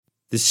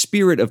The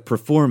spirit of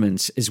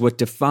performance is what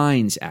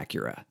defines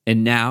Acura.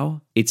 And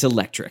now, it's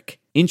electric.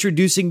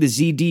 Introducing the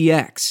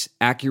ZDX,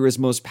 Acura's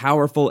most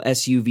powerful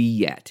SUV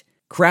yet.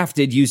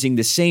 Crafted using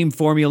the same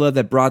formula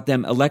that brought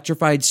them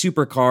electrified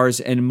supercars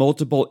and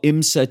multiple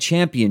IMSA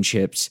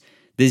championships,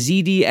 the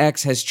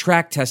ZDX has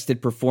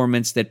track-tested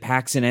performance that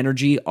packs an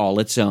energy all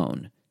its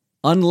own.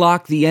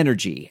 Unlock the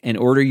energy and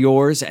order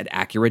yours at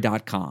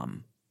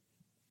Acura.com.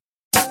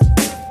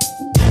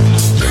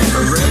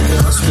 A red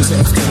bus was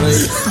after me.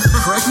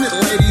 Pregnant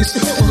ladies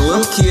and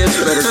little kids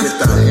better get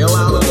the hell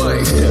out of the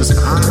way, because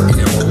I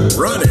am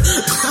running.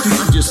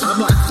 I'm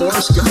like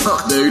Forrest Gump,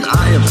 dude.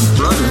 I am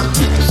running.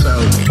 So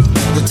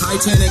the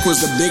Titanic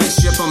was the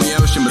biggest ship on the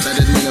ocean, but that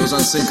didn't mean it was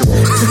unsinkable.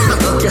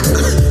 Okay.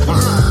 All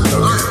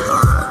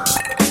right.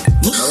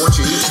 I want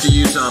you each to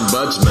use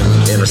ombudsman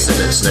in a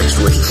sentence next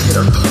week.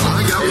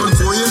 I got one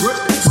for you.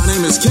 My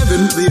name is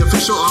Kevin, the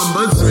official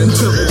ombudsman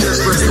of the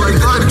Just Press Play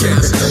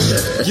podcast.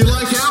 You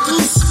like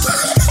apples?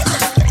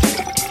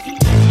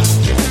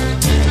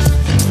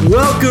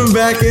 Welcome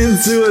back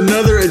into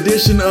another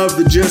edition of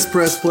the Just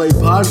Press Play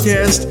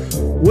podcast.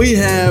 We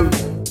have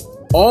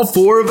all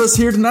four of us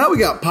here tonight. We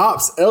got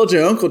Pops,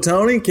 LJ, Uncle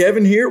Tony,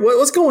 Kevin here.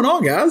 What's going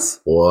on,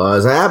 guys?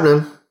 What's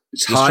happening?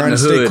 It's hot trying to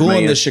stay cool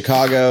in the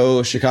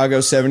Chicago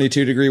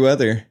 72 degree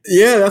weather.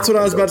 Yeah, that's what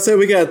I was about to say.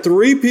 We got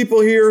three people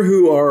here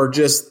who are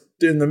just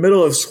in the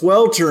middle of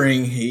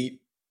sweltering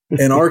heat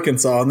in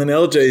Arkansas, and then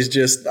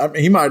LJ's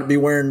he might be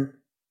wearing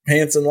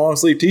pants and long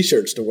sleeve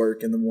t-shirts to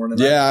work in the morning.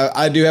 Yeah,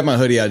 I do have my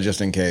hoodie out just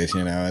in case.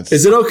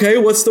 Is it okay?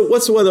 What's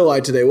the weather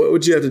like today? What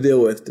would you have to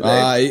deal with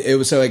today?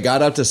 It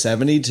got up to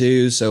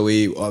 72. So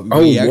we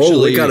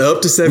actually got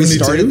up to 72.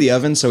 We started the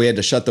oven, so we had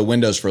to shut the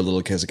windows for a little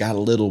because it got a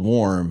little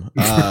warm.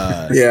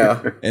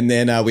 Yeah, and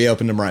then we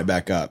opened them right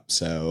back up.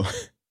 So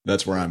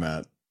that's where I'm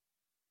at.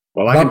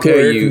 Well, I can tell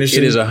you, it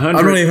is 100.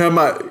 I don't even have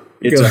my.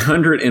 It's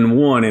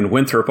 101 in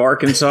Winthrop,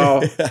 Arkansas,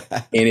 and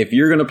if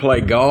you're going to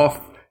play golf,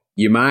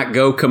 you might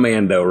go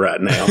commando right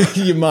now.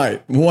 You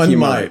might. One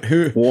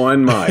might.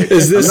 One might.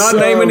 Is this I'm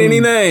not naming any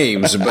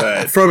names,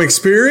 but from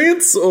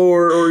experience,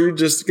 or you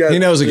just got he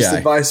knows a guy.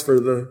 Advice for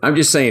the. I'm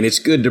just saying it's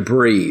good to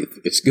breathe.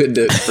 It's good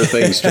for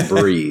things to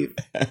breathe.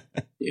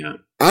 Yeah.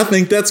 I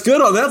think that's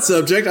good on that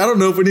subject. I don't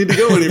know if we need to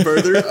go any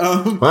further.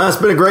 Well, it's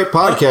been a great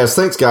podcast.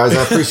 Thanks, guys.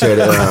 I appreciate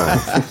it.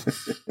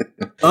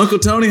 Uncle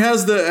Tony,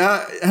 how's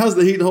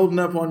the heat holding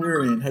up on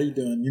your end? How you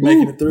doing? You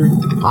making it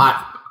through?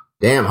 Hot.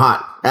 Damn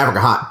hot. Africa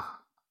hot.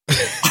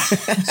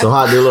 So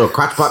hot, do a little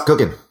crotch pot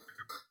cooking.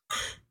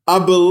 I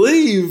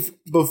believe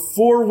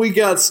before we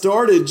got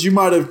started, you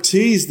might have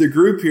teased the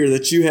group here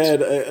that you had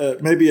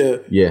maybe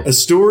a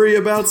story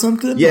about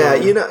something. Yeah,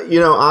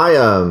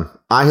 or?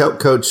 I helped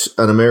coach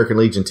an American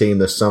Legion team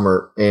this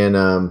summer,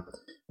 and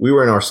we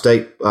were in our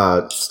state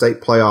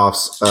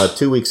playoffs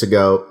 2 weeks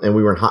ago, and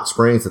we were in Hot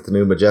Springs at the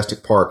new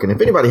Majestic Park. And if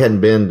anybody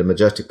hadn't been to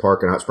Majestic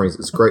Park in Hot Springs,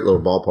 it's a great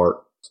little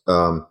ballpark,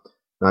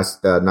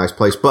 nice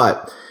place.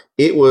 But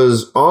it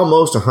was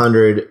almost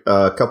 100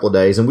 a couple of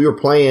days, and we were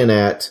playing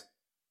at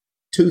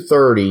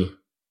 2:30.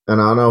 And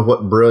I don't know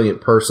what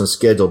brilliant person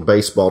scheduled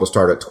baseball to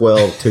start at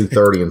 12,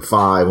 2:30, and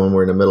 5 when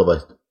we're in the middle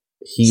of a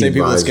heat same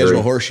people that advisory.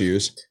 schedule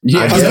horseshoes. Yeah,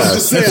 I was about to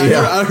say,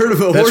 I heard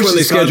of a That's horseshoe when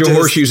they schedule contest.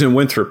 horseshoes in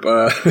Winthrop.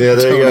 Yeah,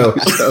 there you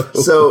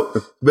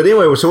go. But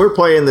anyway, so we're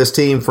playing this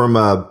team from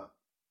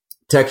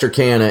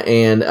Texarkana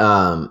and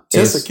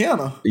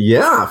Texarkana.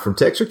 Yeah, from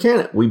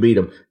Texarkana, we beat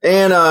them.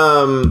 And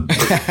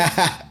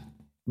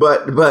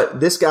but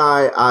this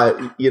guy,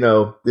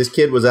 this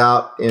kid was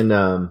out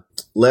in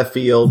left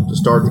field to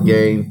start the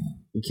game.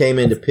 He came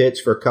in to pitch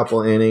for a couple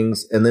of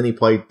innings, and then he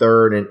played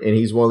third, and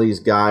he's one of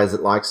these guys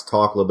that likes to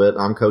talk a little bit.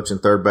 I'm coaching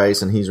third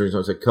base, and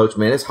I said, Coach,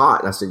 man, it's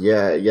hot. And I said,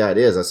 yeah, it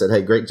is. I said,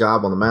 hey, great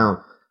job on the mound.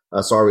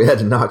 Sorry we had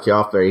to knock you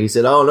off there. He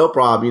said, oh, no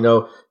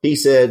problem. He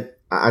said,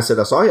 I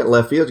saw you at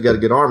left field. You got a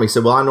good arm. He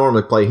said, well, I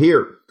normally play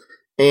here.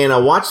 And I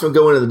watched him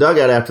go into the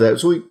dugout after that.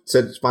 So we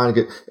said, it's fine.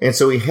 Good. And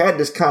so he had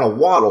this kind of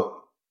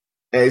waddle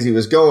as he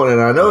was going,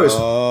 and I noticed,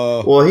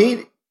 well,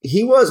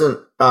 he wasn't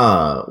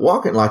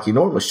walking like he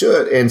normally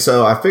should. And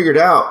so I figured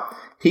out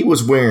he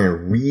was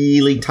wearing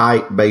really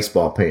tight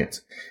baseball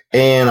pants.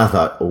 And I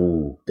thought,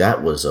 oh,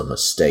 that was a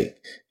mistake.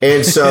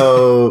 And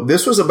so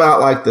this was about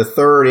like the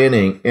third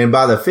inning. And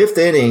by the fifth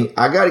inning,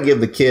 I got to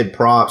give the kid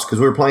props because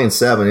we were playing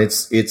 7.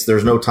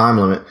 There's no time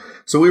limit.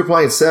 So we were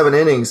playing 7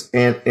 innings.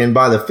 And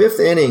by the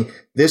fifth inning,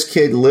 this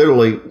kid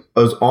literally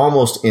was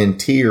almost in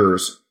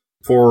tears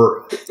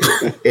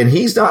and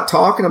he's not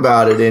talking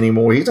about it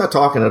anymore. He's not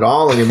talking at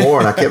all anymore.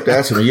 And I kept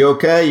asking him, "Are you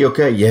okay? You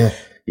okay?" Yeah,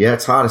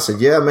 it's hot. I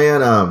said, "Yeah,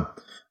 man.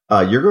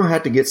 You're going to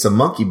have to get some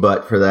monkey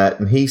butt for that."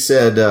 And he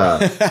said,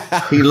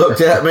 he looked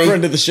at me.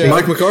 Friend of the show.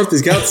 Mike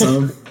McCarthy's got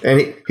some.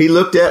 And he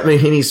looked at me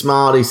and he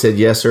smiled. He said,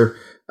 "Yes, sir.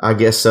 I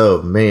guess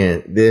so."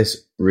 Man, this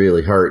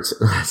really hurts.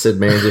 I said,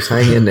 "Man, just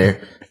hang in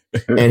there."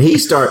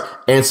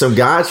 And some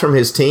guys from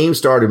his team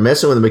started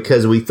messing with him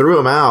because we threw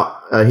him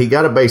out. He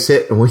got a base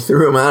hit and we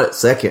threw him out at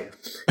second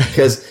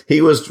because he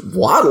was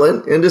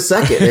waddling into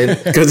second.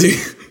 Because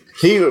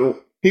he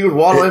would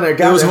waddle in there.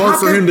 It was hard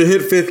for him to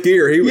hit fifth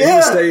gear. He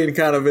was staying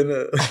kind of in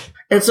the.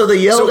 And so they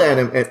yelled at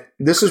him, and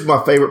this is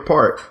my favorite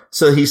part.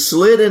 So he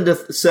slid into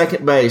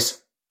second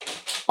base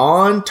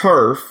on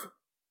turf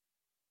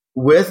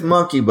with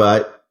monkey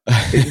butt.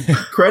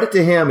 Credit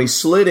to him, he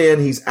slid in,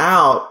 he's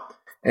out,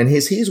 and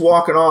he's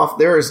walking off.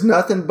 There is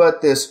nothing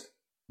but this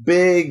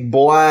big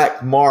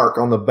black mark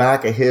on the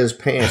back of his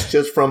pants,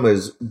 just from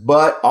his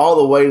butt all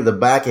the way to the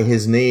back of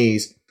his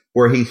knees,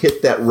 where he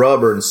hit that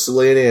rubber and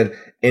slid in.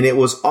 And it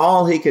was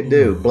all he could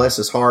do. Bless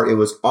his heart. It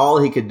was all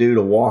he could do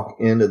to walk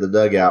into the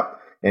dugout.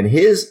 And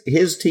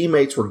his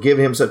teammates were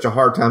giving him such a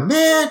hard time.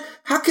 Man,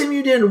 how come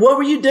you didn't? What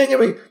were you digging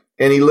me?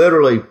 And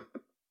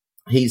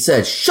he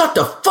said, "Shut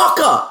the fuck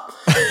up."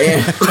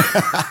 And,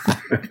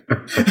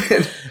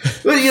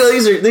 but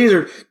these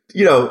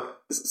are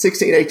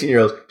 16,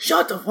 18-year-olds.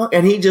 Shut the fuck.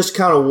 And he just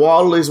kind of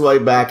waddled his way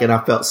back, and I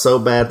felt so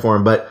bad for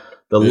him. But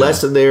the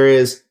lesson there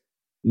is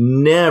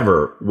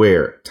never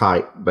wear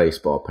tight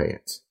baseball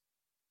pants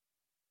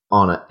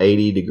on an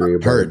 80-degree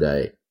weather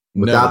day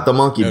without the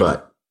monkey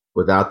butt.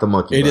 Without the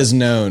monkey butt. It is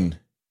known.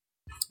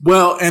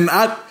 Well, and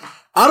I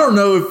don't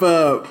know if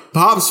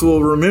Pops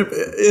will remember.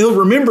 He'll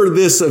remember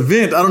this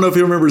event. I don't know if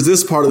he remembers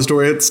this part of the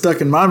story. It's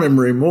stuck in my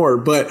memory more.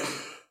 But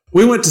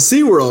we went to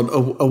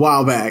SeaWorld a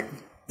while back,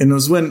 and it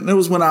was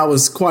when I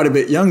was quite a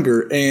bit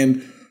younger,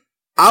 and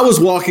I was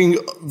walking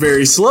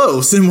very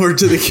slow, similar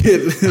to the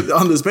kid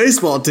on this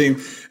baseball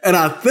team, and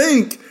I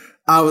think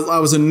I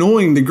was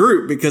annoying the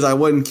group because I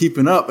wasn't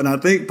keeping up, and I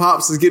think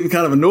Pops is getting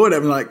kind of annoyed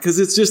at me, like, because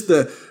it's just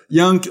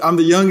I'm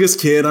the youngest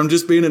kid. I'm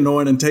just being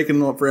annoying and taking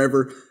them up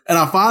forever. And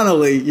I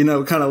finally,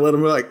 kind of let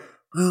him be like,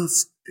 well,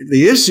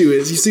 the issue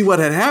is, you see what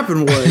had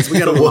happened was we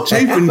got a little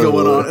chafing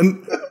going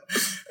on.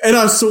 And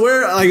I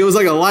swear, like, it was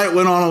like a light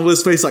went on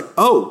his face, like,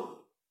 oh,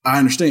 I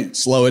understand.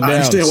 Slow it down. I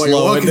understand why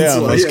you're walking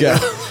slow. Let's go.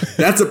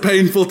 That's a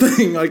painful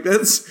thing. Like,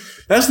 that's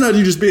not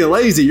you just being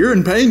lazy. You're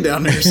in pain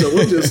down there. So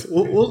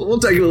we'll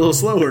take it a little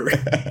slower.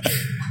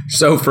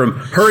 So from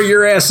hurry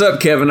your ass up,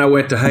 Kevin, I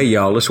went to, hey,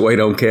 y'all, let's wait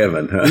on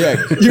Kevin. Huh?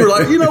 Yeah. You were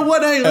like, you know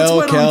what? Hey, let's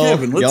wait on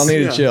Kevin. Y'all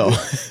need to chill.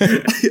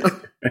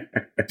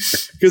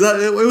 Because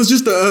it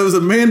was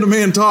a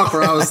man-to-man talk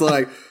where I was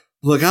like,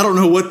 look, I don't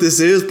know what this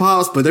is,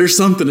 Pops, but there's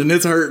something and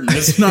it's hurting.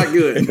 It's not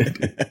good.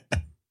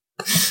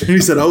 And he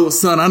said, oh,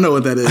 son, I know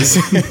what that is.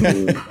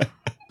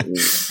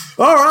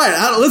 All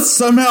right. Let's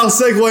somehow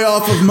segue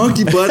off of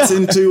monkey butts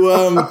into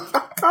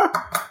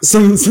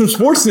some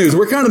sports news.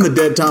 We're kind of in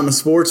the dead time of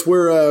sports.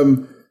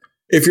 We're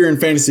if you're in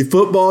fantasy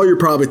football, you're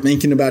probably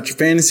thinking about your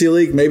fantasy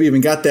league. Maybe even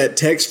got that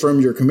text from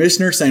your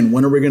commissioner saying,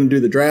 when are we going to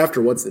do the draft,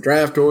 or what's the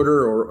draft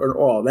order, or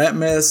all that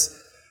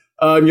mess.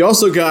 You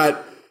also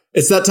got,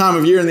 it's that time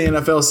of year in the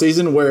NFL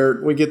season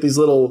where we get these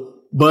little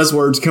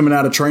buzzwords coming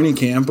out of training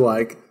camp,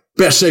 like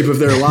best shape of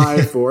their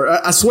life. Or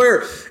I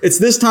swear it's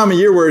this time of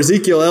year where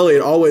Ezekiel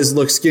Elliott always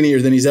looks skinnier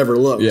than he's ever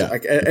looked. Yeah.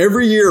 Like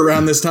every year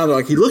around this time, they're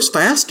like, he looks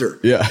faster.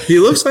 Yeah. He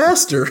looks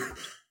faster.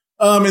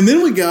 And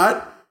then we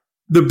got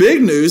the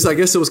big news. I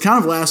guess it was kind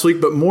of last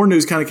week, but more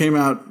news kind of came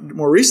out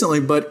more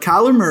recently. But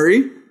Kyler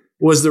Murray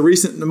was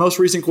the most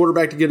recent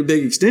quarterback to get a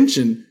big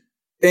extension.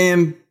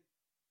 And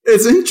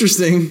it's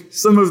interesting,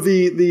 some of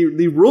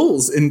the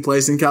rules in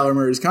place in Kyler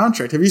Murray's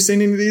contract. Have you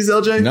seen any of these,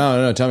 LJ?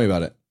 No. Tell me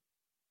about it.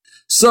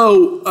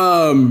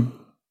 So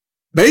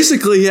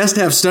basically, he has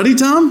to have study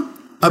time.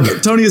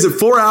 Tony, is it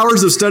 4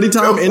 hours of study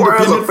time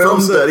independent from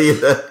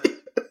the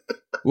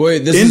Wait,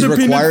 this is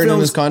required in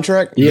this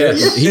contract?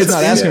 Yes. He's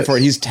not asking for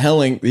it.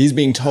 He's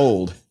being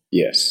told.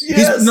 Yes.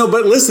 No,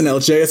 but listen,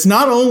 LJ, it's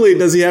not only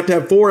does he have to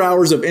have 4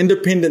 hours of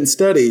independent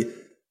study,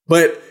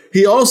 but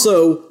he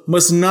also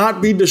must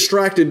not be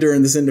distracted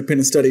during this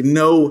independent study.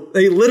 No,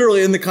 they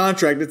literally in the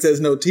contract, it says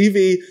no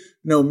TV,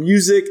 no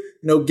music,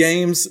 no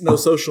games, no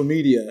social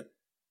media.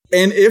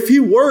 And if he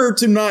were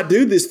to not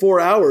do this 4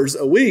 hours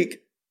a week,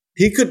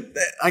 it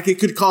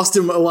could cost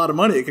him a lot of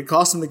money. It could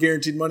cost him the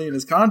guaranteed money in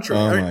his contract.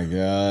 Oh my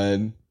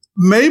God.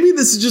 Maybe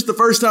this is just the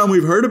first time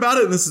we've heard about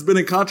it, and this has been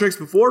in contracts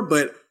before,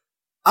 but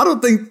I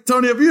don't think,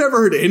 Tony, have you ever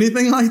heard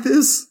anything like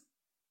this?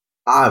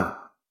 I've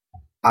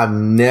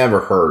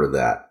never heard of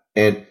that.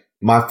 And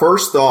my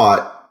first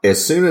thought,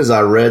 as soon as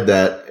I read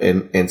that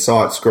and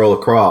saw it scroll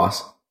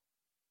across,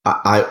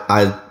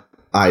 I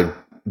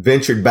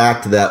ventured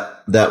back to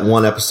that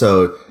one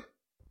episode.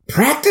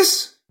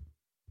 Practice?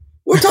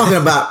 We're talking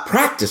about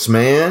practice,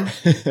 man.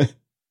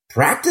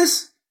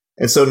 Practice?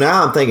 And so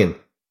now I'm thinking,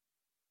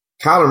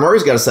 Kyler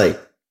Murray's got to say,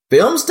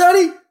 film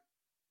study?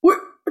 We're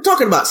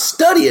talking about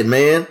studying,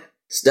 man.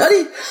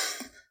 Study?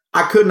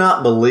 I could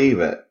not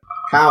believe it.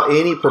 How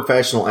any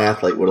professional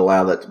athlete would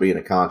allow that to be in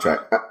a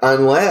contract.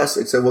 Unless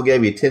it said, we'll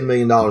give you $10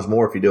 million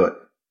more if you do it.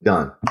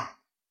 Done.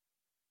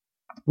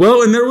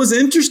 Well, and there was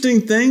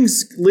interesting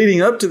things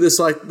leading up to this.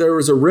 Like there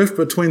was a rift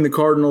between the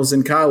Cardinals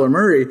and Kyler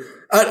Murray.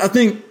 I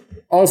think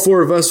all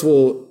four of us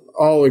will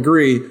all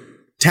agree,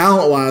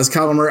 talent-wise,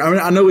 Kyler Murray, I mean,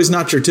 I know he's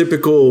not your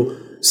typical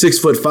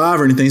 6'5"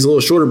 or anything. He's a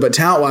little shorter, but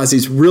talent-wise,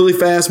 he's really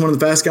fast, one of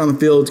the fastest guys on the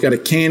field. He's got a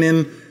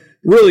cannon,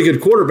 really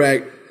good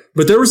quarterback.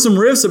 But there were some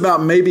riffs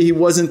about maybe he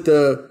wasn't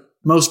the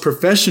most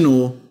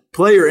professional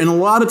player. And a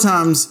lot of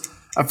times,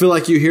 I feel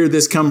like you hear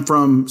this come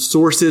from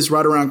sources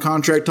right around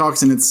contract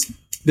talks, and it's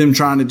them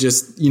trying to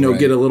just,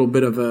 get a little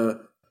bit of a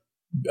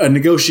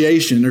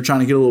negotiation. They're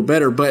trying to get a little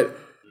better. But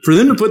for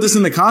them to put this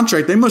in the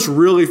contract, they must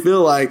really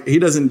feel like he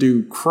doesn't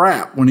do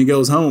crap when he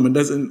goes home and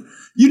doesn't.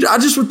 I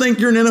just would think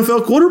you're an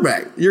NFL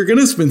quarterback. You're going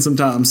to spend some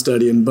time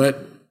studying.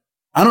 But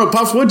I don't know,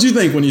 Pops, what did you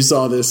think when you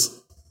saw this?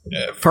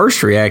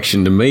 First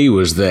reaction to me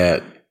was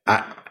that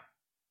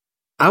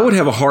I would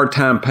have a hard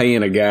time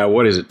paying a guy,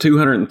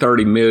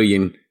 $230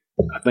 million,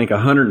 I think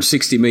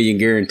 $160 million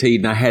guaranteed,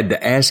 and I had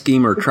to ask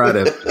him or try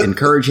to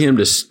encourage him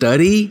to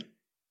study.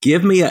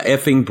 Give me a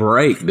effing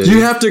break, dude.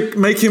 You have to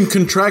make him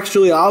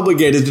contractually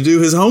obligated to do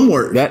his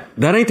homework. That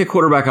ain't the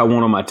quarterback I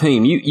want on my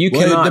team. You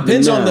cannot. It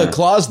depends on the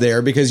clause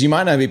there, because you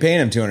might not be paying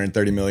him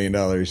 $230 million,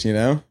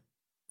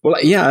 Well,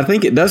 yeah, I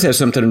think it does have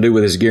something to do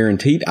with his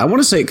guaranteed. I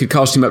want to say it could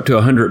cost him up to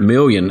 $100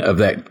 million of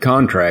that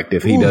contract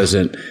if he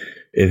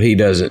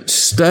doesn't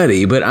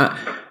study. But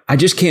I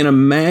just can't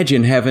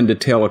imagine having to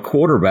tell a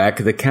quarterback,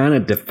 the kind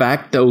of de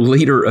facto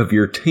leader of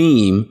your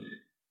team,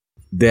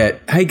 that,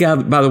 hey, guy,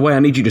 by the way, I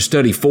need you to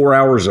study 4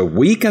 hours a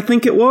week. I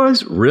think it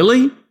was.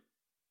 Really?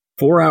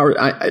 4 hours?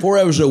 4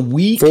 hours a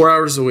week? 4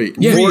 hours a week.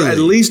 Yeah, at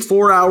least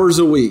 4 hours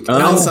a week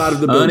outside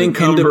of the building.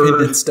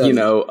 Unencumbered, study.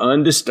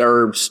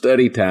 undisturbed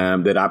study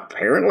time that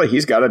apparently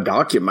he's got to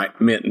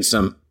document in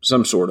some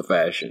sort of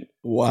fashion.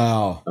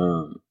 Wow.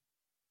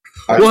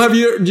 Well,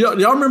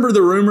 y'all remember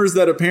the rumors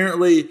that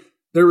apparently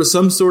there was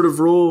some sort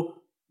of rule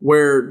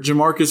where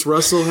Jamarcus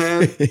Russell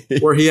had,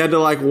 where he had to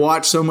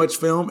watch so much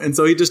film, and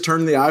so he just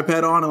turned the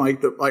iPad on and I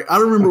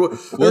don't remember what.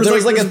 Well, there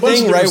was a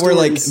thing, right, where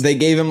they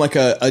gave him a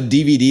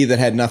DVD that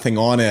had nothing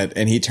on it,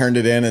 and he turned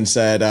it in and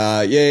said,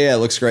 "Yeah, it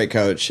looks great,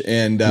 coach."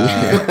 And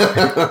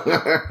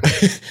I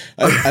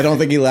don't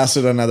think he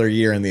lasted another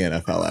year in the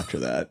NFL after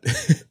that.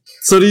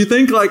 So, do you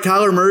think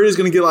Kyler Murray is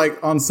going to get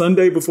on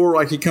Sunday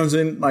before he comes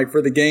in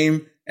for the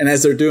game? And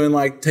as they're doing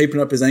taping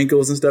up his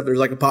ankles and stuff, there's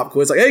a pop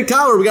quiz. Hey,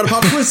 Kyler, we got a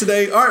pop quiz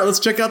today. All right, let's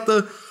check out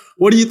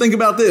what do you think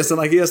about this?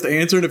 And he has to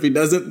answer. And if he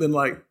doesn't, then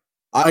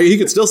he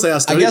could still say I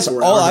studied. I guess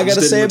all I got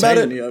to say about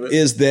it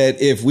is that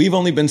if we've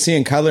only been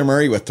seeing Kyler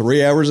Murray with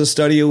 3 hours of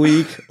study a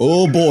week,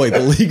 oh boy,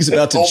 the league's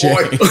about to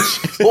change.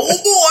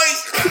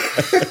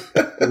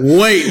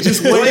 Wait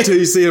till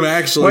you see him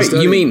actually. Wait,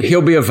 you mean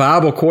he'll be a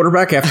viable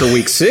quarterback after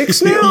week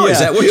 6 now? Yeah. Is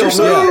that what you're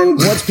saying?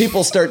 Once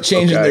people start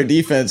changing their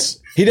defense,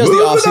 he does the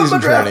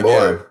offseason training.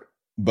 Yeah.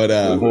 But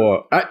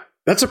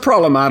that's a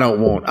problem I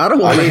don't want. I don't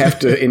want to have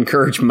to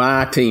encourage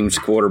my team's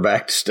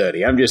quarterback to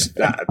study. I'm just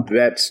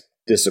that's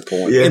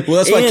disappointing. Yeah. Well,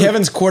 that's why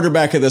Kevin's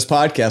quarterback of this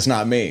podcast,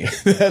 not me.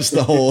 That's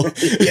the whole.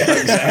 Yeah,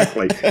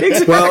 exactly.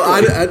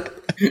 Well,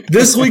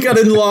 this week I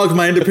didn't log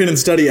my independent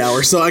study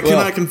hour, so I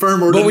cannot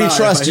confirm or deny. But we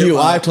trust you.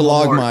 I have to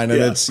log mine,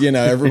 and it's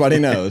everybody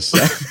knows.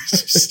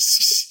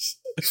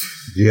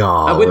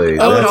 I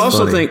would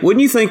also think,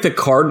 wouldn't you think the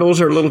Cardinals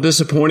are a little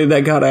disappointed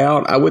that got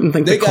out? I wouldn't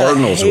think the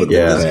Cardinals would do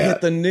that.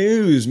 Hit the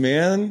news,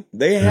 man.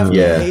 They have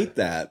to hate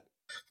that.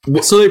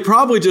 So they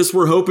probably just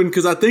were hoping,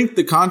 because I think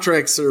the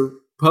contracts are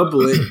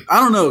public. I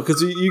don't know,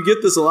 because you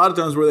get this a lot of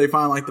times where they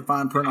find the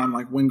fine print on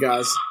when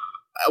guys,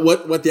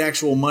 what the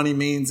actual money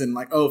means, and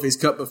if he's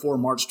cut before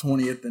March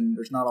 20th, then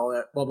there's not all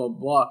that blah blah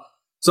blah.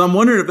 So I'm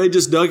wondering if they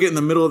just dug it in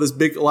the middle of this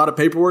a lot of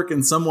paperwork,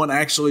 and someone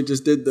actually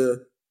just did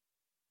the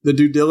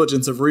due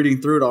diligence of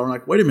reading through it all.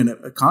 I'm wait a minute,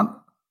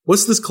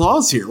 what's this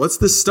clause here? What's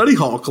this study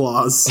hall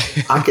clause?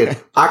 I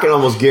can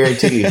almost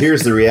guarantee you.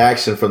 Here's the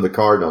reaction from the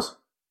Cardinals.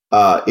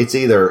 It's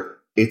either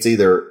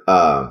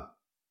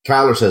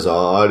Kyler says,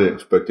 "Oh, I didn't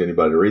expect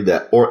anybody to read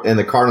that," and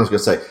the Cardinals going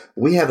to say,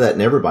 "We have that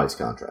in everybody's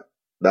contract.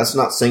 That's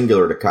not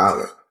singular to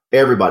Kyler.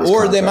 Everybody's."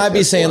 Or they might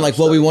be saying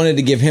we wanted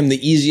to give him the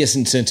easiest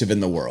incentive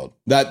in the world.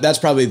 That's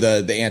probably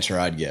the answer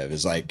I'd give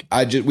is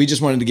we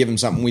just wanted to give him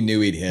something we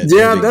knew he'd hit.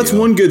 Yeah, that's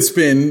one good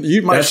spin.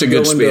 That's a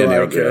good spin.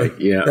 Okay,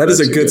 yeah, that is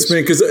a good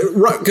spin because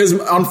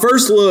on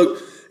first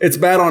look, it's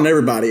bad on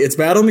everybody. It's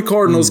bad on the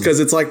Cardinals because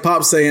it's like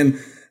Pop saying,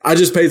 "I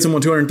just paid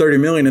someone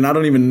 $230 million, and I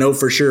don't even know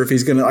for sure if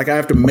he's gonna I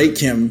have to make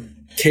him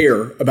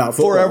care about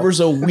football 4 hours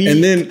a week."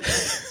 And then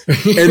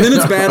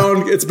it's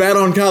bad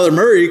on Kyler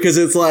Murray because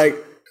it's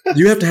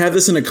you have to have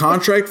this in a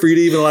contract for you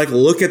to even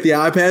look at the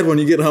iPad when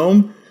you get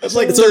home. It's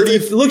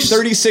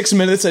 36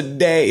 minutes a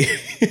day.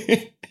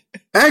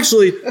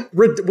 Actually,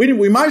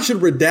 we might should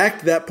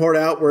redact that part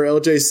out where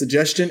LJ's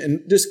suggestion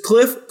and just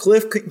Cliff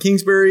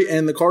Kingsbury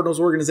and the Cardinals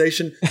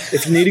organization.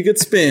 If you need a good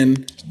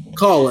spin,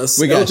 call us.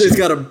 LJ's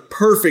got a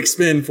perfect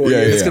spin for you.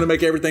 It's going to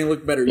make everything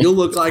look better. You'll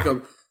look like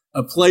a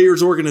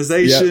player's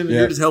organization.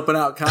 You're just helping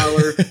out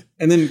Kyler.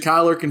 And then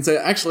Kyler can say,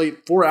 actually,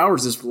 4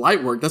 hours is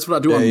light work. That's what I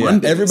do on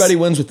Mondays. Everybody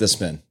wins with this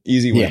spin.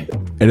 Easy win.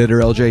 Editor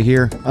LJ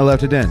here. I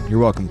left it in. You're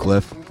welcome,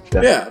 Cliff.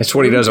 Yeah. That's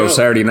what he does on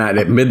Saturday night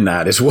at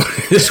midnight is what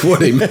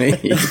he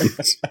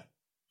means.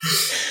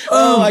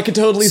 I could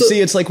totally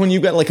see. It's like when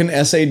you've got like an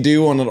essay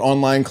due on an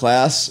online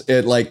class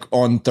at like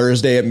on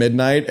Thursday at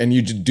midnight, and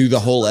you do the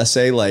whole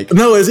essay. Like,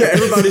 no,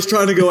 everybody's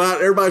trying to go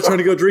out. Everybody's trying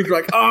to go drink.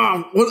 You're like,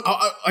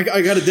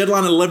 I got a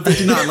deadline at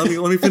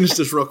 11:59. Let me finish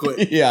this real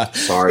quick. Yeah,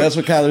 sorry. That's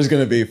what Kyler's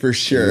going to be for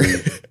sure.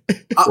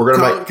 We're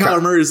going to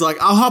Kyler Murray's like,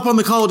 I'll hop on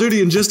the Call of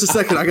Duty in just a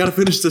second. I got to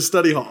finish this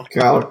study hall.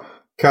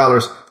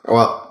 Kyler's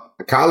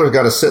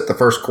got to sit the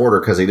first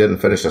quarter because he didn't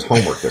finish his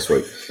homework this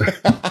week.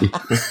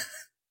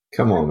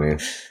 Come on, man.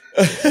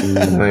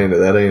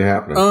 That ain't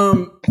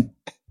happening.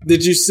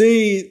 Did you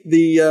see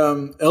the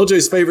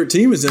LJ's favorite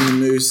team is in the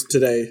news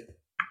today?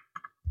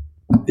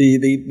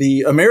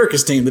 The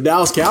America's team, the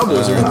Dallas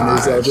Cowboys, are in the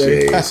news.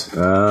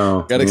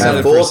 LJ, got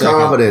excited.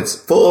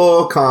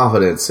 Full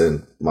confidence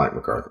in Mike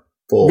McCarthy.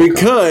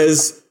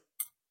 Because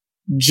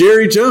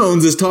Jerry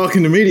Jones is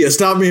talking to media.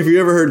 Stop me if you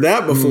ever heard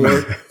that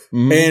before.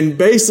 And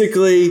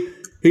basically,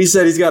 he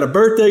said he's got a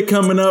birthday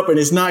coming up and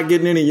he's not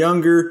getting any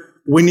younger.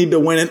 We need to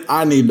win it.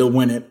 I need to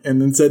win it.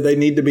 And then said they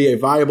need to be a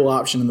viable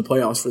option in the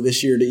playoffs for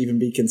this year to even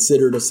be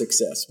considered a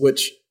success,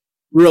 which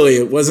really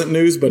it wasn't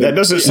news, but that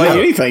doesn't say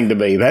anything to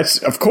me. That's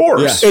of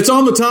course. Yeah. It's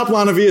on the top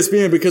line of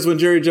ESPN because when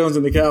Jerry Jones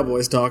and the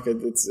Cowboys talk,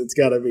 it's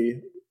got to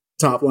be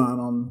top line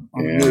on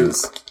the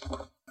news.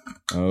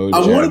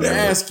 I wanted to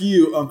ask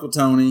you, Uncle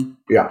Tony.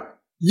 Yeah.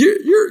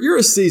 You're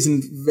a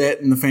seasoned vet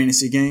in the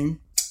fantasy game.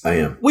 I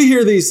am. We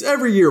hear these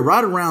every year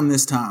right around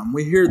this time.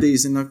 We hear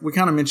these, and we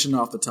kind of mentioned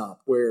off the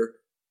top where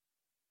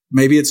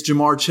maybe it's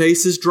Jamar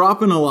Chase is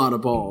dropping a lot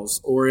of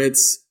balls, or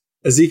it's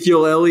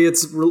Ezekiel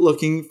Elliott's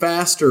looking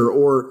faster,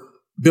 or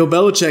Bill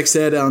Belichick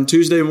said on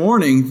Tuesday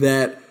morning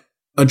that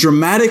a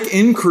dramatic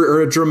increase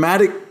or a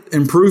dramatic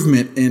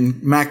improvement in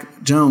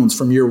Mac Jones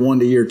from year 1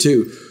 to year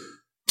 2.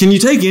 Can you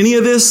take any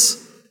of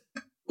this,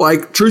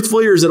 like,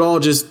 truthfully, or is it all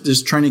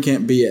just training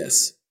camp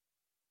BS?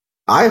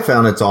 I have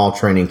found it's all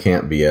training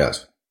camp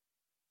BS.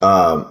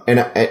 And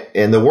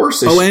the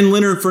worst is and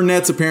Leonard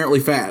Fournette's apparently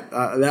fat.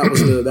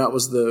 That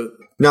was the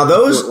now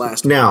those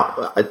last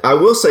now I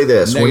will say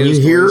this: when you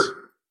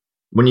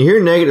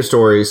hear negative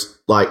stories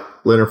like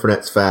Leonard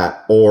Fournette's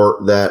fat,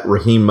 or that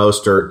Raheem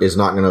Mostert is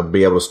not going to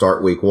be able to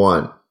start week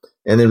 1,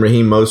 and then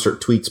Raheem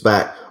Mostert tweets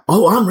back,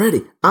 "Oh, I'm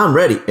ready,"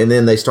 and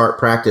then they start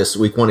practice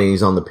week 1 and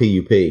he's on the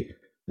PUP.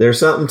 There's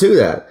something to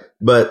that.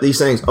 But these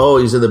things,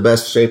 he's in the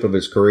best shape of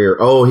his career.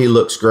 Oh, he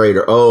looks great.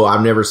 Or,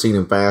 I've never seen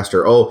him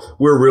faster. Oh,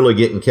 we're really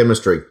getting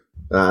chemistry.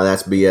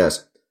 That's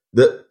BS.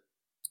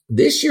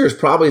 This year is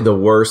probably the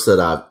worst that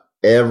I've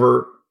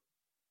ever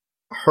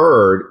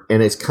heard,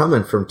 and it's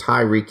coming from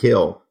Tyreek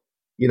Hill.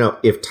 You know,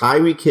 if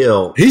Tyreek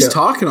Hill... He's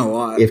talking a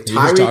lot. If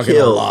Tyreek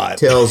Hill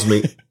tells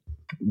me,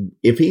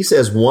 if he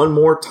says one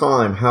more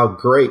time how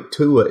great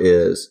Tua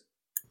is,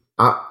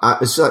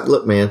 it's like,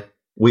 look, man,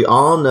 we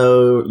all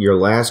know your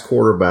last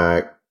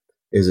quarterback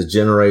is a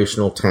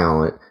generational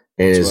talent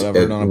and is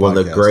one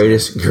of the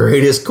greatest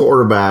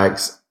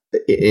quarterbacks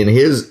in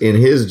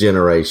his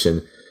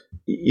generation.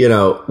 You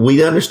know,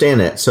 we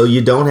understand that. So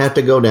you don't have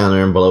to go down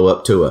there and blow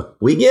up Tua.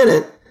 We get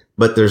it,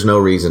 but there's no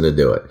reason to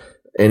do it.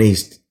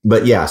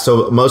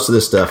 So most of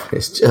this stuff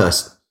is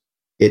just,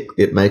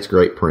 it makes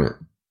great print.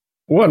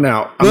 Well,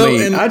 now,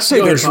 I'd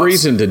say there's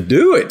reason to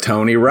do it,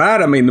 Tony, right?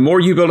 I mean, the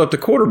more you build up the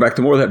quarterback,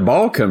 the more that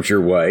ball comes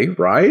your way,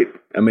 right?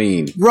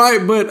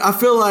 Right, but I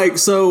feel like,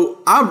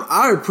 so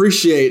I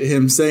appreciate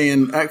him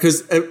saying,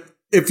 because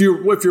if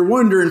you're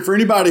wondering, for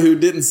anybody who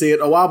didn't see it,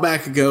 a while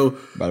back ago,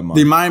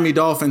 the Miami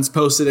Dolphins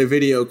posted a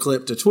video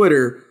clip to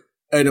Twitter,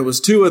 and it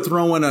was Tua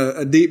throwing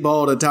a deep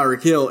ball to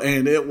Tyreek Hill,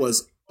 and it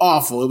was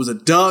awful. It was a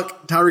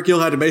duck. Tyreek Hill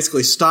had to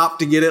basically stop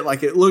to get it.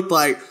 Like, it looked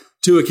like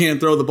Tua can't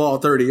throw the ball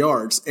 30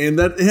 yards. And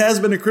that it has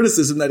been a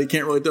criticism that he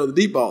can't really throw the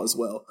deep ball as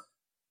well.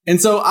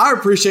 And so I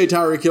appreciate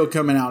Tyreek Hill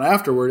coming out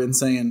afterward and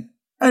saying,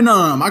 hey,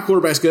 no, my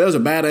quarterback's good. That was a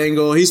bad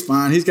angle. He's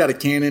fine. He's got a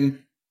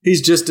cannon.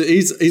 He's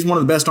one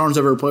of the best arms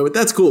I've ever played with.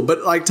 That's cool.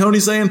 But like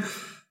Tony's saying,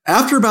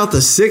 after about the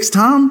 6th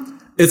time,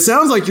 it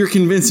sounds like you're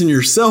convincing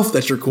yourself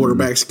that your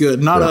quarterback's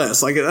good, not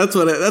us. Like that's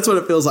what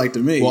it feels like to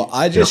me. Well,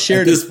 I just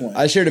shared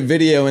a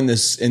video in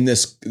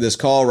this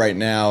call right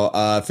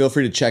now. Feel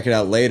free to check it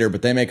out later,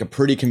 but they make a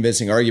pretty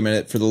convincing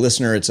argument. For the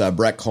listener, it's a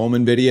Brett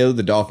Coleman video.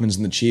 The Dolphins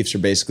and the Chiefs are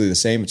basically the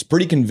same. It's a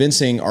pretty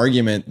convincing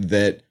argument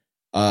that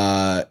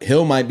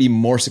Hill might be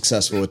more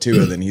successful with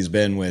Tua than he's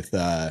been with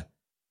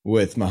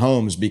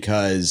Mahomes,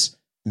 because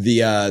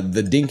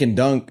the dink and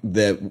dunk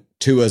that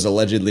Tua is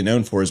allegedly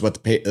known for is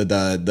what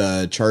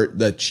the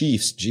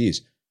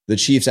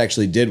Chiefs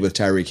actually did with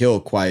Tyreek Hill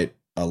quite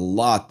a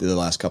lot the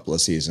last couple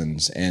of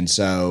seasons. And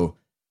so,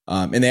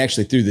 and they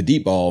actually threw the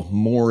deep ball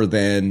more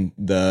than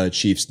the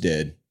Chiefs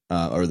did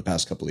over the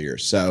past couple of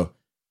years. So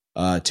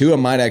Tua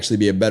might actually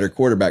be a better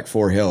quarterback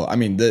for Hill. I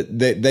mean,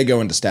 they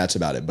go into stats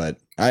about it, but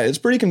it's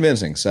pretty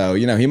convincing. So,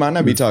 you know, he might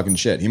not be talking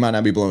shit. He might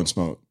not be blowing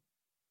smoke.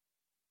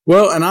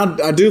 Well, and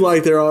I do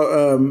like their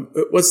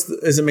is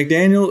it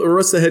McDaniel, or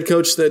what's the head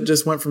coach that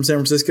just went from San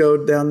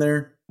Francisco down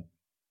there?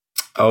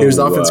 He was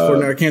the offensive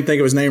coordinator. I can't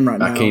think of his name right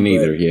now. I can't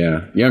either.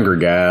 Yeah, younger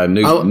guy,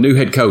 new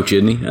head coach,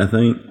 isn't he? I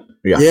think.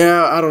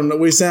 Yeah, I don't know.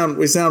 We sound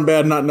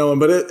bad not knowing,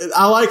 but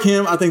I like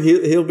him. I think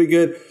he'll be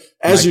good.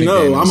 As Mike you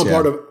know, McDaniels, I'm a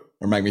part of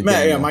Mike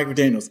McDaniels. Mike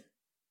McDaniels.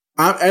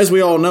 As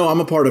we all know, I'm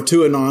a part of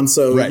Tuanon,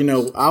 so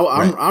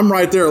I'm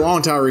right there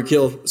along Tyreek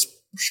Hill,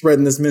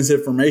 spreading this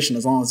misinformation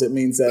as long as it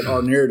means that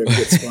our narrative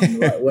gets spun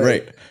the right way.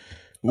 Right.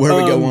 Where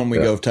we go when we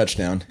go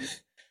touchdown.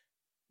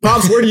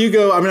 Pops, where do you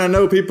go? I mean, I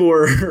know people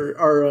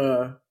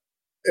are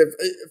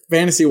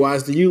fantasy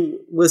wise. Do you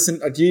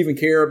listen? Do you even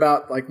care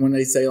about like when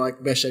they say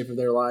like best shape of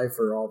their life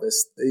or all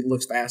this? It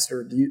looks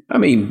faster. Do you? I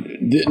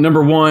mean,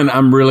 number one,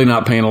 I'm really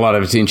not paying a lot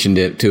of attention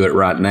to it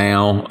right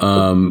now.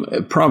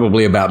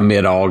 Probably about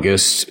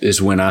mid-August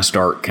is when I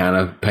start kind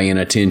of paying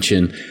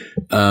attention.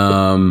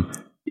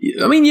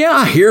 I mean, yeah,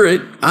 I hear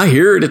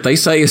it. If they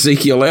say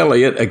Ezekiel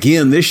Elliott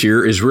again this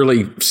year is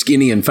really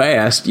skinny and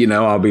fast,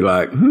 I'll be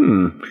like,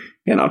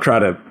 and I'll try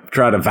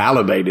to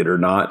validate it or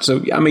not.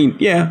 So, I mean,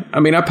 yeah,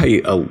 I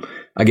pay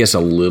I guess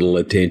a little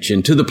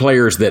attention to the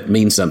players that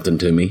mean something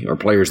to me or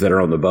players that are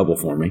on the bubble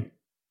for me.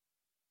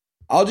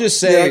 I'll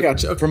just say,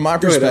 from my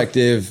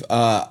perspective,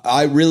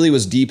 I really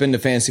was deep into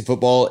fantasy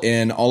football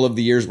in all of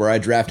the years where I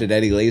drafted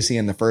Eddie Lacy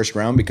in the first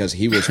round because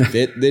he was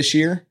fit this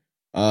year.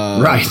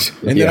 Right.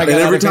 And then I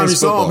got every time you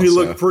saw him, he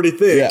looked pretty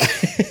thick. Yeah.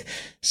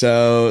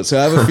 So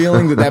I have a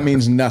feeling that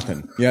means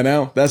nothing.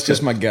 That's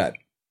just my gut.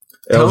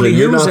 Tony,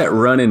 who was that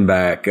running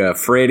back?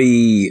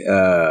 Freddie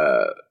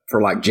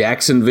for like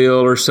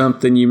Jacksonville or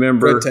something, you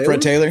remember?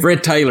 Fred Taylor?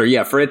 Fred Taylor,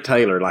 yeah, Fred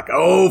Taylor. Like,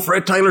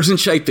 Fred Taylor's in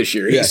shape this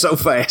year. He's so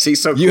fast.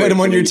 He's so quick. You had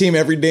him on your team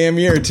every damn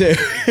year, too.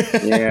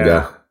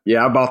 Yeah,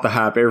 I bought the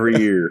hype every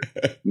year.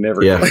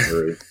 Never came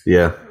through.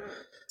 Yeah.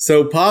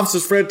 So Pops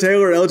was Fred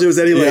Taylor, LJ was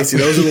Eddie Lacy.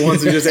 Those are the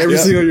ones who just every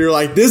single year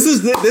like, this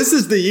is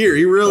the year.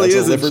 He really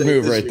That's is a liver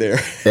move right there.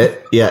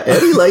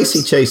 Eddie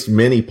Lacy chased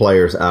many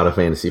players out of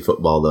fantasy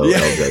football, though,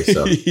 LJ.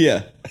 So.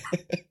 Yeah.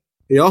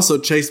 He also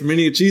chased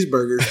many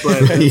cheeseburgers,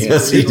 but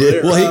yes, he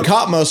did. Well, he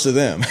caught most of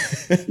them.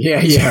 Yeah.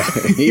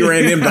 He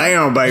ran them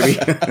down, baby.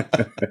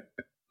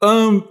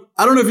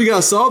 I don't know if you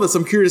guys saw this.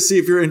 I'm curious to see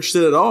if you're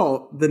interested at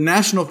all. The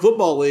National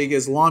Football League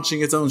is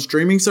launching its own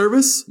streaming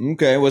service.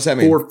 Okay, what's that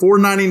mean? For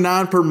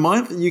 $4.99 per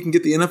month, you can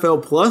get the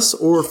NFL Plus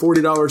or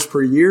 $40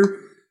 per year.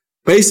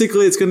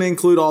 Basically, it's going to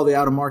include all the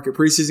out-of-market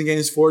preseason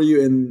games for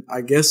you and,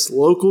 I guess,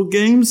 local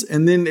games.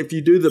 And then if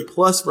you do the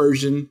Plus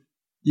version,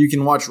 you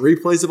can watch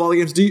replays of all the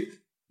games.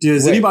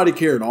 Does anybody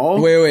care at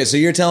all? Wait. So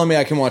you're telling me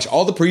I can watch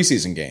all the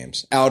preseason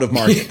games out of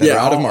market?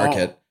 Out of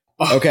market.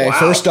 Okay, wow.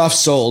 First off,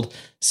 sold.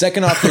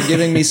 Second off, they're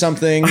giving me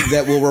something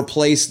that will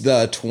replace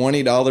the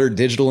 $20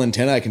 digital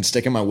antenna I can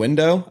stick in my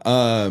window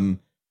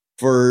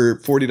for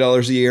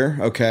 $40 a year.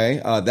 Okay,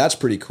 that's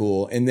pretty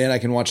cool. And then I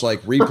can watch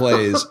like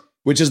replays,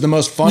 which is the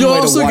most fun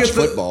way to watch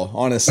football,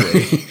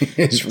 honestly.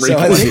 So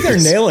I think they're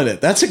nailing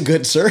it. That's a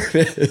good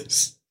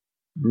service.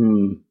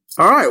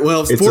 All right,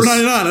 well, it's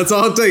 $4.99. That's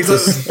all it takes.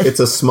 It's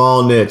a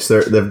small niche.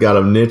 They've got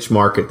a niche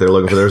market they're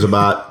looking for. There's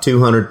about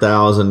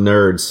 200,000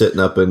 nerds sitting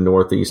up in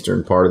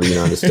northeastern part of the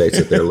United States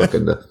that they're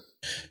looking to.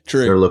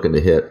 True. They're looking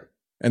to hit.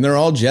 And they're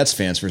all Jets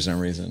fans for some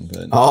reason.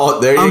 But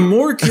I'm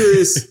more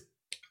curious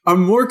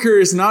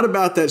not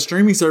about that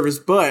streaming service,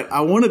 but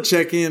I want to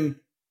check in,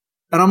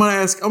 and I'm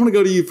going to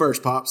go to you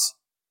first, Pops.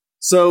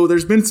 So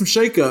there's been some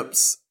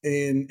shakeups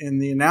in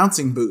the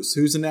announcing booths.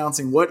 Who's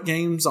announcing what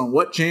games on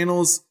what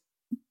channels?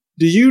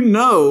 Do you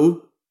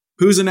know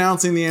who's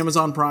announcing the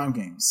Amazon Prime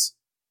games?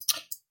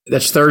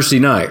 That's Thursday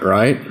night,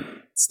 right?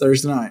 It's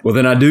Thursday night. Well,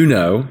 then I do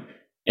know,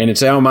 and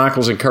it's Al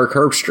Michaels and Kirk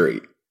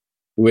Herbstreit.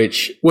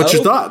 What's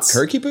your thoughts?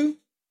 Kirky Poo?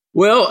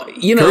 Well,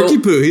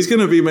 Kirky Poo. He's going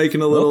to be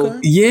making a little. Okay.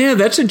 Yeah,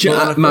 that's a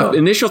jump. My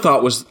initial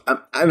thought was,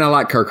 and I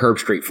like Kirk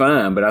Herbstreit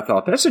fine, but I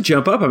thought that's a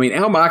jump up. I mean,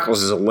 Al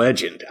Michaels is a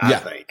legend. I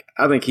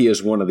think he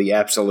is one of the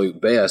absolute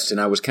best, and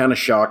I was kind of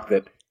shocked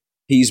that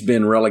he's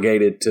been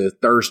relegated to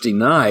Thursday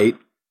night.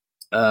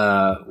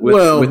 By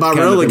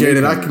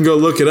relegated, I can go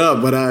look it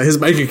up, but his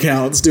bank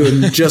account's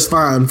doing just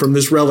fine from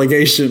this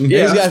relegation.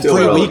 Yeah, he's got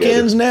 3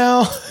 weekends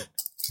now.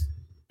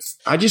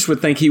 I just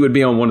would think he would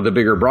be on one of the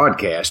bigger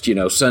broadcasts,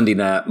 Sunday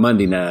night,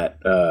 Monday night.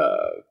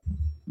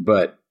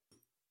 But,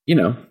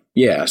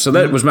 so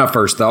that was my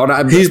first thought.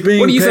 What do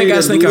you think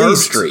guys think of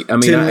Herbstreit? I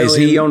mean, is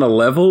he on a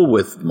level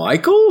with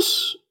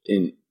Michaels? I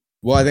think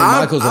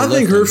Michaels. I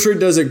think Herbstreit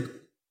does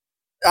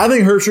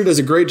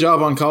a great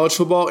job on college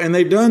football, and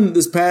they've done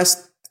this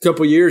past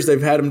couple years.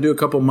 They've had him do a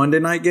couple Monday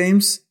night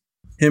games.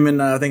 Him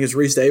and I think it's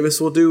Reese Davis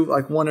will do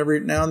like one every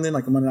now and then,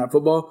 like a Monday Night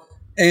Football,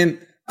 and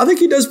I think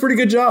he does a pretty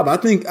good job. I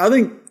think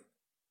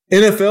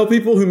NFL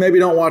people who maybe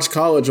don't watch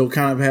college will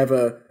kind of have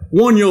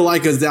one you'll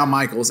like as Al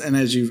Michaels, and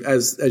as you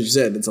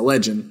said, it's a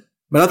legend.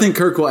 But I think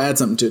Kirk will add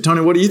something to it.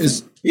 Tony, what do you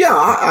think? Yeah,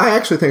 I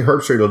actually think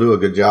Herbstreit will do a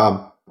good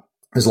job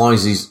as long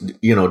as he's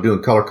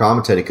doing color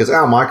commentating, because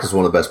Al Michaels is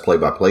one of the best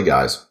play-by-play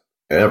guys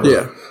ever.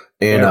 Yeah,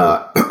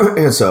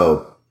 and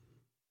so.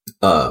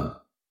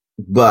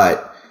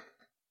 But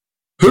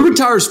who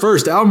retires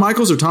first, Al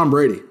Michaels or Tom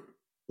Brady?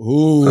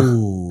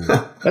 Ooh,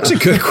 that's a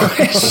good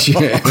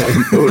question.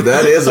 Ooh,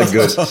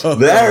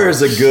 there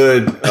is a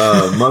good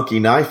monkey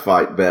knife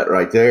fight bet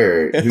right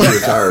there. Who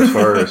retires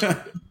first?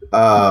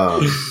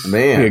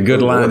 Man, a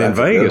good line in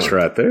Vegas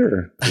right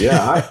there.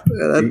 Yeah,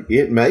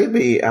 it may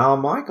be Al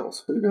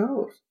Michaels. Who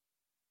knows?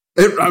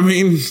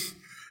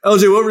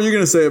 LJ, what were you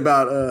going to say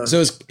about? So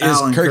is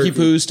Kirky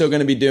Poo still going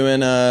to be doing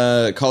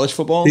college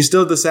football? He's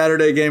still at the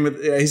Saturday game.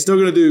 He's still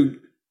going to do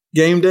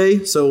game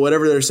day. So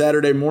whatever their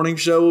Saturday morning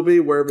show will be,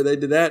 wherever they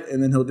did that,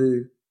 and then he'll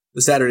do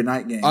the Saturday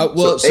night game. My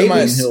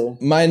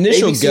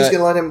initial ABC's going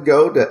to let him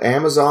go to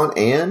Amazon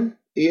and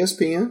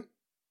ESPN.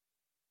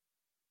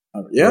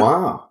 Yeah.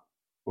 Wow.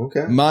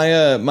 Okay.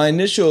 My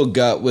initial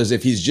gut was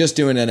if he's just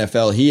doing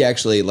NFL, he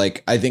actually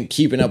I think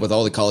keeping up with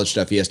all the college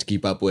stuff he has to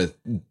keep up with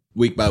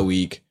week by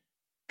week.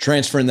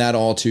 Transferring that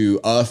all to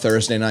a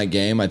Thursday night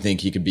game, I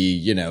think he could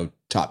be,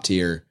 top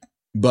tier.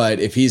 But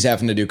if he's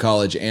having to do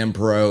college and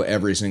pro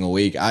every single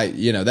week,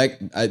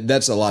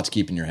 that's a lot to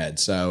keep in your head.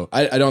 So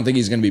I don't think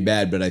he's going to be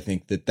bad, but I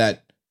think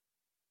that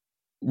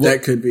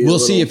could be. We'll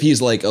see if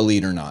he's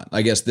elite or not.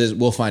 I guess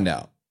we'll find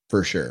out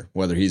for sure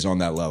whether he's on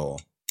that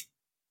level.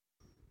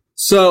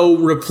 So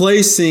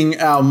replacing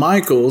Al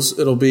Michaels,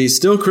 it'll be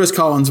still Chris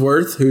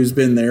Collinsworth, who's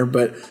been there,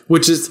 but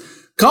which is.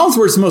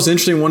 Collinsworth's the most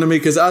interesting one to me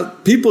because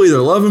people either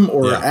love him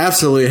or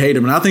absolutely hate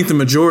him, and I think the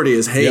majority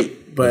is hate.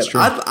 Yep, but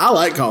I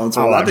like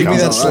Collinsworth. Give me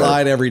that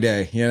slide every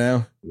day,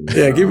 Yeah,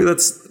 give me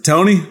that.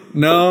 Tony?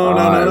 No.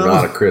 I'm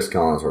not a Chris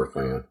Collinsworth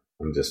fan.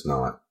 I'm just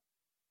not.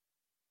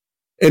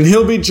 And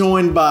he'll be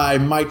joined by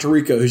Mike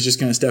Tirico, who's just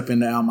going to step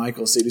into Al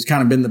Michaels' seat, who's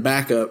kind of been the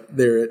backup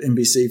there at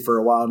NBC for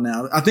a while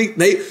now. I think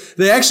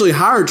they actually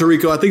hired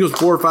Tirico, I think it was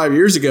 4 or 5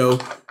 years ago,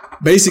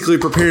 basically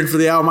preparing for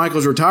the Al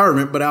Michaels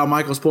retirement, but Al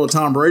Michaels pulled a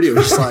Tom Brady. It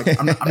was just like,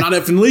 I'm not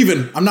effing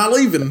leaving. I'm not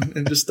leaving.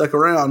 And just stuck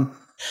around.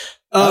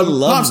 I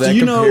love that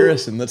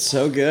comparison. That's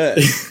so good.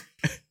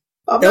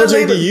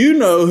 LJ, do you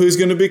know who's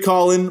going to be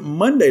calling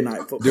Monday Night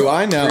Football? Do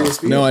I know?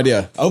 No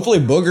idea. Hopefully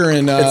Booger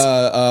and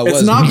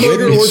it's not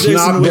Booger or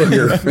Jason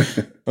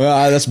Witten.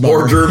 Well, that's a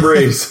bummer. Or Drew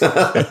Brees.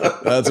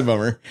 That's a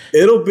bummer.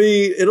 It'll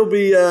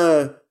be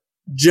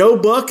Joe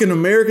Buck and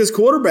America's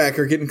quarterback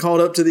are getting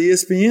called up to the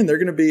ESPN. They're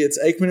going to be, it's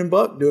Aikman and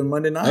Buck doing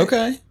Monday night.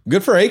 Okay.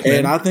 Good for Aikman.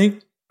 And I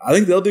think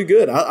they'll do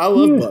good. I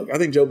love Buck. I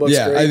think Joe Buck's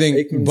great. I think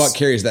Aikman's Buck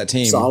carries that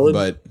team. Solid.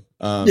 But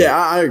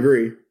I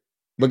agree.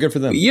 But good for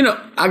them.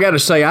 I got to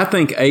say, I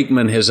think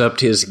Aikman has upped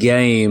his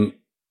game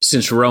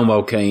since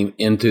Romo came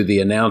into the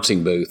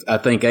announcing booth. I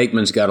think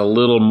Aikman's got a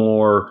little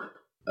more,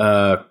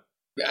 not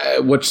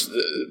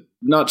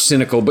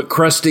cynical, but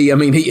crusty. I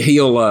mean, he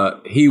will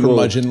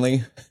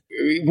curmudgeonly.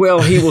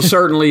 Well, he will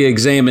certainly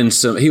examine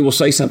some. He will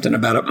say something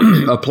about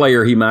a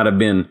player he might have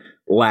been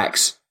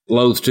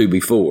loath to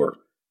before.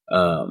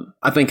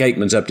 I think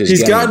Aikman's upped his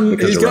game.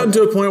 He's gotten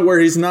to a point where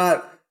he's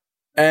not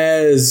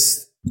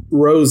as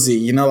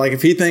rosy.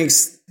 If he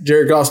thinks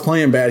Jared Goff's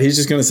playing bad, he's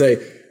just going to say,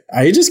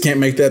 he just can't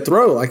make that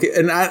throw.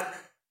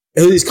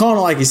 He's calling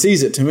it like he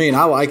sees it to me, and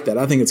I like that.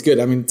 I think it's good.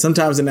 I mean,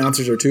 sometimes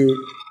announcers are too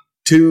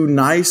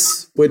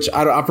nice, which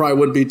I probably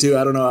would be too.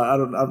 I don't know. I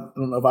don't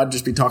know if I'd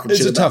just be talking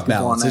shit about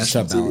people on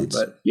national TV.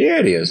 But yeah,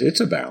 it is. It's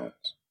a balance.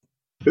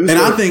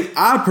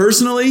 I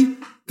personally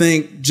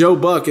think Joe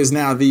Buck is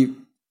now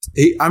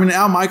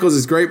Al Michaels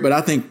is great, but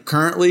I think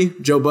currently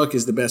Joe Buck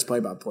is the best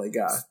play-by-play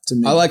guy to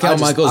me. I like Al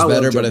Michaels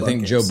better, but I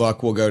think Joe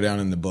Buck will go down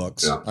in the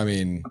books. Yeah. I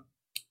mean,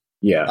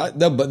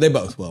 they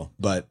both will,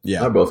 but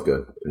they're both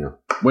good. Yeah.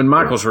 When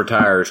Michaels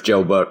retires,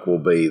 Joe Buck will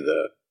be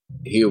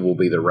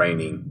the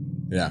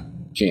reigning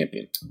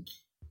champion.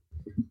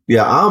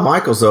 Yeah, Al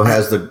Michaels though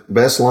has the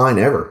best line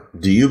ever.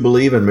 Do you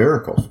believe in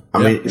miracles?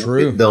 I mean,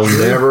 true. They'll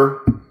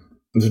never.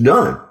 It's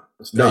done.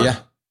 It's done. Yeah.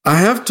 I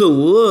have to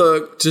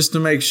look just to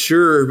make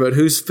sure, but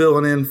who's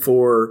filling in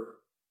for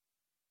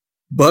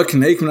Buck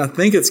and Aikman? I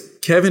think it's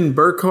Kevin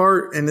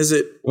Burkhardt, and is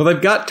it? Well,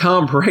 they've got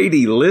Tom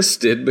Brady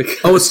listed because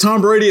it's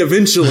Tom Brady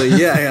eventually.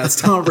 Yeah,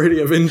 it's Tom Brady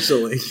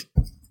eventually.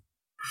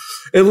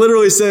 It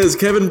literally says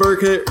Kevin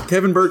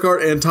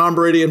Burkhardt, and Tom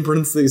Brady in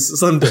parentheses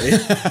someday.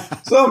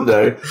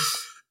 Someday.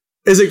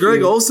 Is it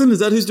Greg Olsen? Is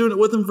that who's doing it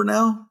with him for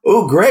now?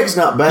 Oh, Greg's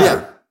not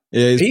bad.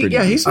 Yeah,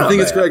 he's I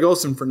think it's Greg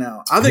Olsen for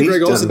now. I think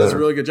Greg Olsen does a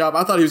really good job.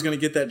 I thought he was going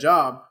to get that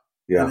job.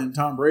 Yeah. And then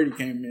Tom Brady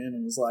came in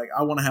and was like,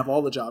 I want to have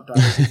all the job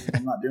titles.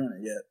 I'm not doing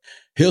it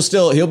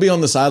yet. He'll be on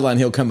the sideline.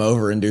 He'll come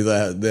over and do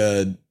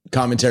the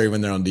commentary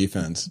when they're on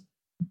defense.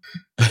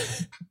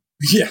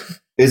 Yeah.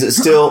 Is it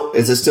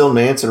still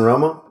Nance and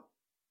Romo?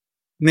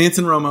 Nance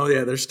and Romo,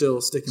 yeah, they're still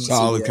sticking with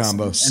Solid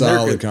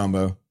CBS.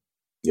 combo.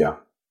 Yeah.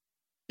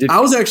 I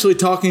was actually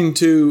talking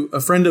to a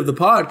friend of the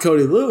pod,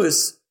 Cody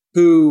Lewis,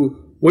 who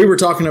we were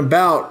talking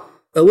about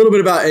a little bit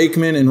about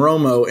Aikman and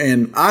Romo.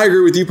 And I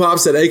agree with you,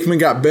 Pops, that Aikman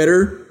got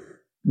better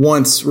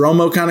once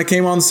Romo kind of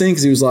came on the scene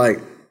because he was like,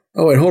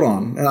 oh, wait, hold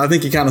on. And I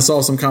think he kind of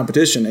saw some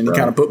competition and he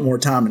kind of put more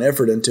time and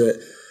effort into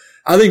it.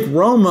 I think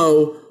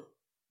Romo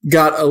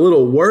got a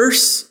little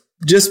worse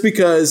just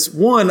because,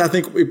 one, I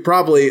think we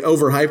probably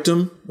overhyped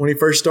him when he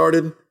first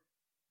started.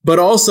 But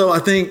also, I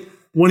think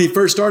when he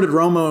first started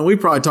Romo, and we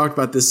probably talked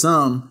about this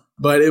some,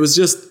 but it was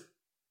just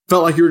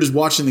felt like you were just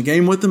watching the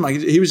game with him. Like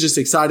he was just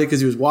excited because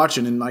he was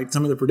watching, and like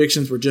some of the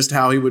predictions were just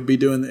how he would be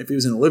doing if he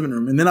was in the living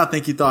room. And then I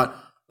think he thought,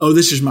 oh,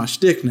 this is my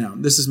shtick now.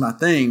 This is my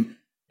thing.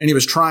 And he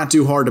was trying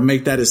too hard to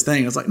make that his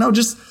thing. I was like, no,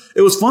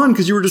 it was fun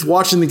because you were just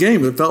watching the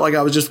game. It felt like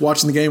I was just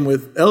watching the game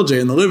with LJ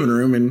in the living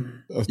room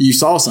and you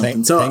saw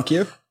something. Thank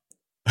you.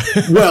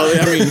 Well,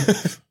 I mean,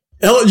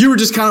 you were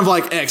just kind of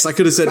like X. I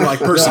could have said like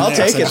person I'll X.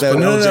 take it though.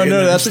 No.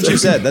 That's what you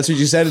said. That's what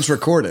you said. It's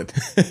recorded.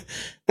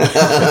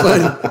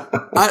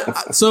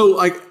 So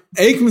like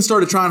Aikman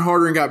started trying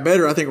harder and got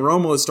better. I think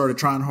Romo started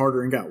trying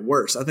harder and got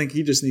worse. I think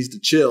he just needs to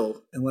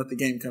chill and let the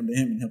game come to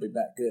him and he'll be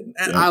back good.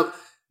 And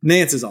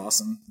Nance is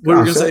awesome. What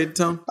were you going to say,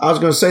 Tom? I was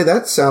going to say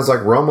that sounds like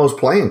Romo's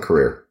playing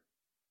career.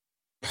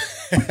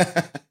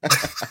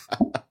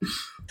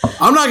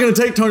 I'm not going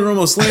to take Tony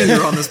Romo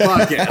slander on this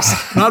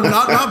podcast.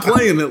 Not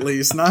playing at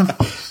least.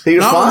 He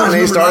was fine.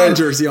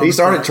 He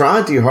started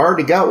trying too hard.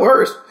 He got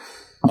worse.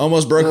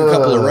 Almost broke a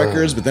couple of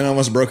records, but then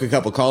almost broke a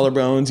couple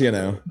collarbones. You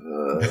know.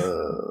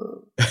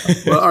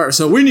 Well, all right.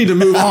 So we need to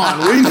move on.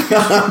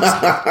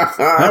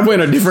 That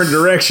went a different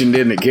direction,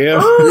 didn't it,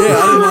 Kev? Yeah,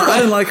 I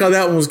didn't like how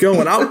that one was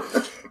going.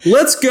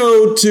 Let's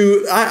go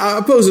to.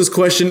 I pose this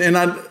question, and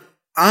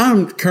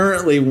I'm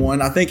currently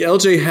one. I think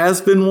LJ has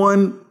been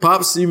one.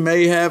 Pops, you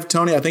may have.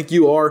 Tony, I think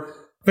you are.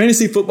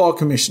 Fantasy football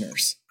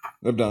commissioners.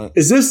 I've done it.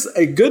 Is this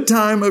a good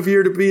time of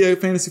year to be a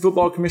fantasy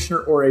football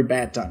commissioner or a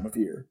bad time of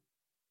year?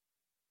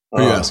 Who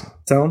are you asking?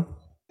 Tone?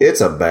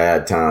 It's a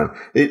bad time.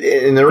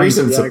 And the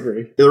reason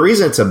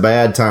it's a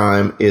bad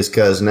time is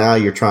because now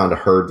you're trying to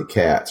herd the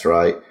cats,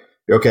 right?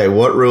 Okay,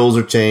 what rules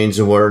are changed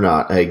and what are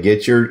not? Hey,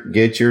 get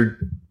your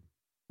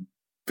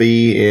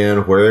fee in.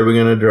 Where are we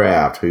going to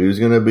draft? Who's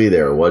going to be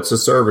there? What's the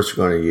service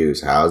you're going to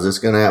use? How is this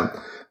going to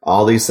happen?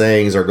 All these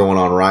things are going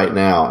on right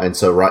now. And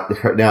so right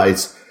now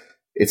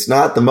it's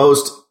not the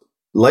most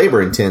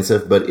labor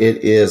intensive, but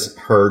it is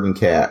herding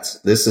cats.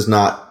 This is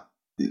not,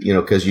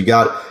 because you've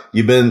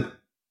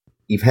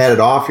had it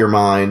off your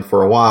mind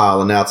for a while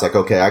and now it's like,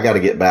 okay, I got to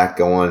get back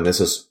going. This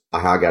is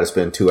how I got to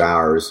spend 2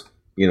 hours,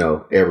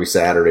 every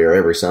Saturday or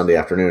every Sunday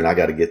afternoon. I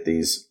got to get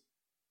these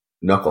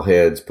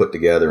knuckleheads put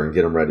together and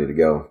get them ready to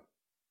go.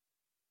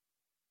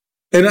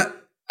 And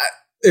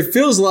it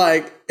feels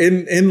like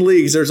in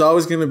leagues, there's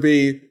always going to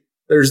be,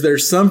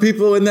 there's some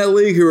people in that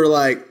league who are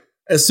like,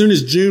 as soon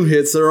as June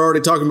hits, they're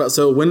already talking about,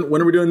 so when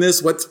are we doing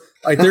this?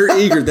 They're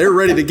eager. They're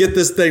ready to get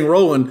this thing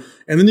rolling.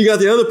 And then you got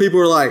the other people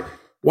who are like,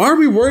 why are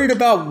we worried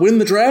about when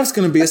the draft's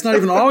going to be? It's not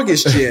even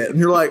August yet. And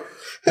you're like,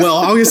 well,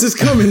 August is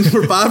coming.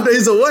 We're 5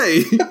 days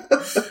away.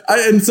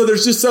 And so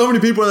there's just so many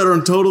people that are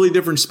on totally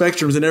different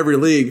spectrums in every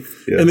league.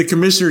 Yeah. And the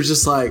commissioner's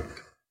just like,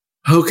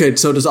 okay,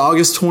 so does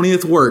August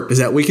 20th work? Does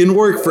that weekend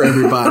work for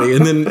everybody?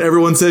 And then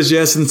everyone says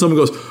yes. And someone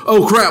goes,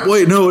 oh, crap,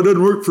 wait, no, it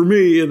doesn't work for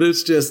me. And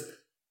it's just,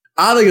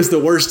 I think it's the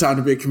worst time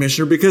to be a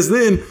commissioner because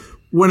then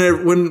when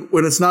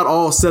it's not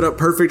all set up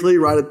perfectly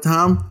right at the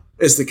time,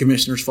 it's the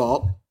commissioner's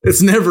fault.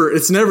 It's never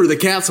the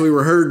cats we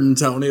were herding,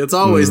 Tony. It's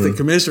always the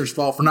commissioner's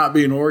fault for not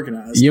being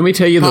organized. Let me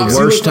tell you the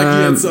worst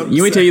time. Let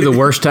me tell you the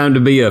worst time to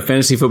be a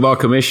fantasy football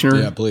commissioner.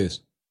 Yeah,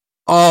 please.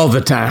 All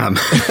the time.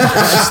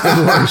 That's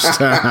the worst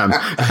time.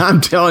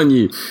 I'm telling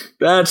you,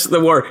 that's the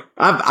worst.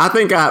 I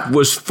think I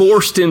was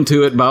forced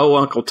into it by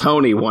old Uncle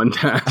Tony one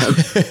time.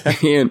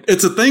 And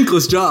it's a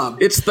thankless job.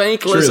 It's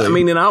thankless.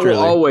 Truly, and I will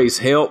always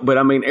help, but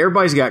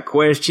everybody's got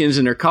questions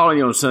and they're calling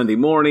you on Sunday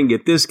morning,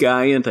 get this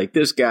guy in, take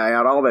this guy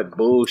out, all that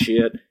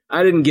bullshit.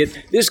 I didn't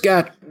get this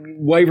guy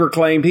waiver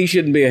claimed he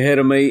shouldn't be ahead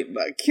of me.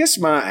 Kiss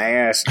my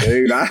ass,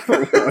 dude. I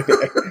don't know.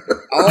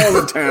 All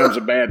the time's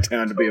a bad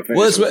time to be a fan.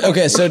 Well,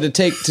 okay. So to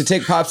take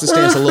Pops'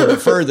 stance a little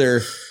bit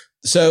further.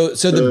 So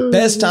the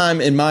best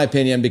time, in my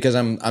opinion, because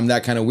I'm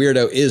that kind of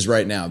weirdo, is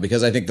right now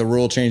because I think the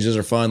rule changes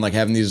are fun. Like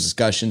having these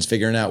discussions,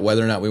 figuring out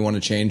whether or not we want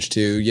to change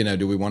to,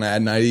 do we want to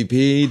add an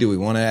IDP? Do we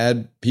want to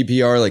add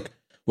PPR? Like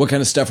what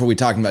kind of stuff are we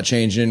talking about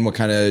changing? What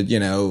kind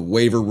of,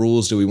 waiver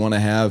rules do we want to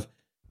have?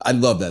 I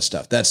love that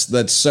stuff.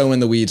 That's so in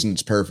the weeds and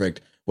it's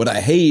perfect. What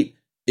I hate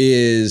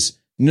is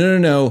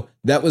no,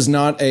 that was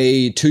not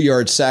a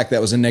 2-yard sack. That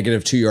was a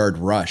negative 2-yard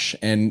rush.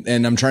 And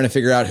I'm trying to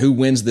figure out who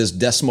wins this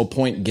decimal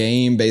point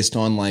game based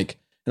on and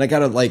I got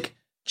to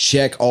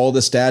check all the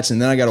stats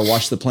and then I got to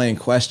watch the play in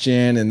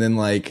question. And then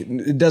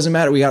it doesn't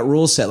matter. We got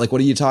rules set. What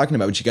are you talking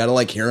about? But you got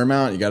to hear them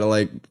out. You got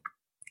to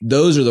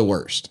those are the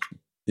worst.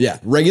 Yeah.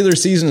 Regular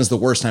season is the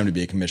worst time to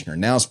be a commissioner.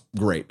 Now it's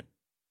great.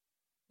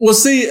 Well,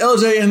 see,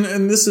 LJ,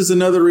 and this is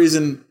another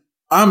reason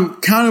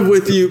I'm kind of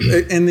with you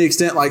in the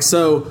extent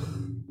so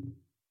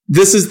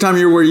this is the time of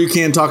year where you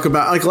can talk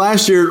about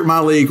last year, my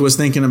league was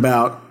thinking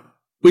about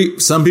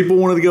some people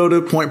wanted to go to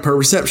point per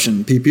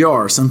reception,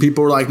 PPR. Some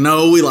people were like,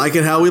 no, we like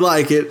it how we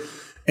like it.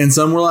 And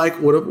some were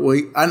like, what if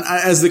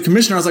as the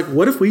commissioner, I was like,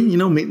 what if we,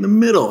 meet in the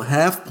middle,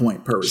 half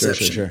point per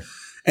reception? Sure.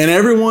 And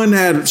everyone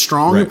had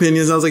strong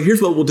opinions. I was like,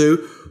 here's what we'll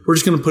do. We're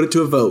just going to put it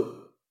to a vote.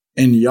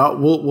 And y'all,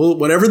 we'll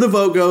whatever the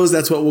vote goes,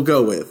 that's what we'll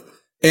go with.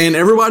 And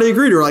everybody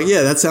agreed. We're like,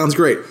 yeah, that sounds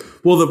great.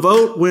 Well, the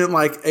vote went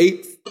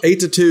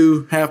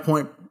 8-2 half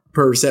point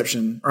per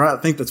reception, or I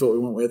think that's what we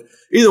went with.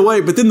 Either way,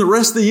 but then the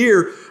rest of the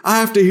year, I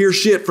have to hear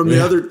shit from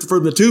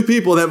from the two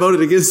people that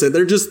voted against it.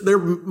 They're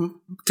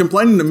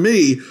complaining to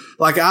me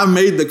like I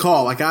made the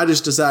call, like I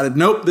just decided,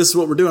 nope, this is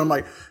what we're doing. I'm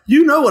like,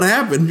 you know what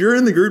happened? You're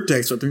in the group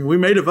text with me. We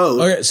made a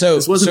vote. Okay, so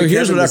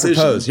here's what I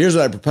propose. Here's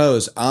what I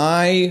propose.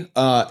 I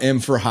am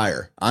for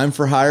hire. I'm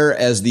for hire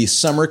as the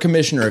summer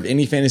commissioner of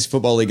any fantasy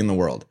football league in the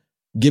world.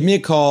 Give me a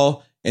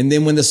call. And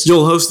then when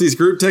you'll host these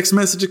group text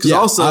messages, because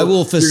also I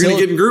will you're going to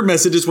get in group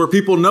messages where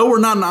people know we're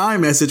not an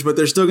iMessage, but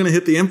they're still going to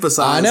hit the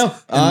emphasize. I know,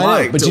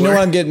 but you know what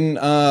I'm getting?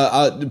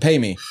 Pay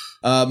me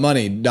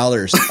money,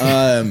 dollars.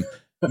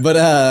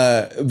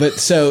 But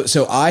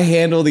so I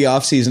handle the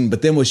off season,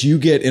 but then what you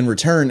get in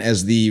return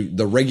as the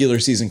regular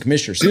season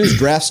commissioner, as soon as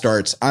draft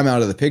starts, I'm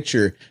out of the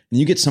picture, and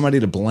you get somebody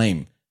to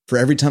blame for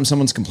every time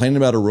someone's complaining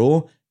about a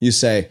rule. You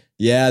say,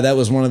 yeah, that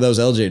was one of those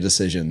LJ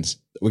decisions.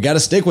 We got to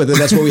stick with it.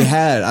 That's what we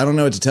had. I don't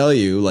know what to tell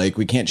you. Like,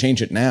 we can't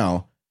change it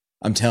now.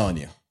 I'm telling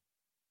you.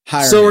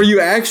 So are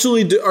you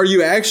actually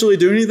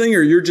doing anything,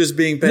 or you're just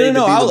being paid?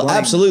 No, I'll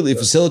absolutely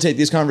facilitate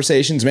these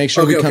conversations, make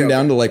sure we come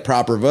down to like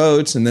proper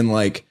votes. And then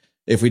like,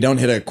 if we don't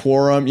hit a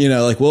quorum,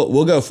 like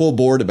we'll go full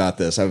board about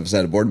this. I was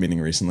at a board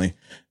meeting recently.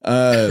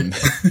 And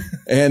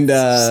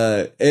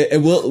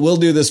we'll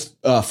do this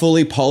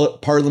fully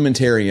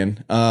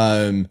parliamentarian.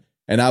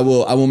 And I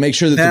will make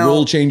sure that the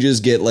rule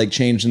changes get like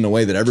changed in a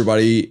way that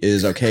everybody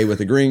is okay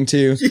with agreeing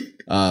to.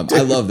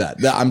 I love that.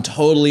 I'm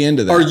totally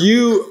into that.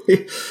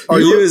 Are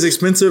you as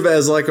expensive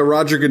as like a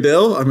Roger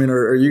Goodell? I mean,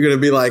 are you going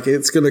to be like,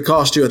 it's going to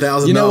cost you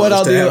 $1,000? You know what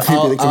I'll do?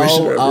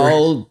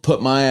 I'll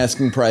put my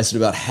asking price at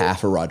about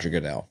half of Roger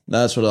Goodell.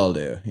 That's what I'll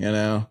do.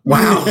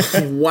 Wow.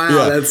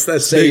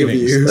 That's savings. Big of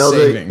you.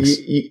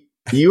 Savings.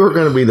 You are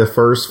going to be the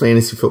first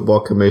fantasy football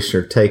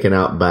commissioner taken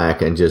out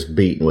back and just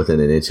beaten within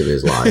an inch of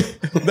his life.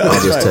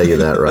 I'll just tell you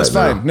that right now. That's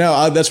fine.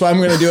 No, that's why I'm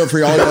going to do it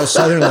for all y'all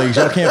Southern leagues.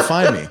 Y'all can't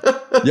find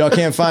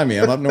me.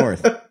 I'm up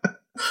north.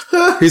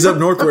 He's up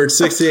north where it's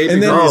 68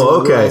 degrees.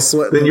 Oh, okay.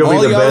 Then you'll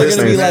be the best.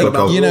 Be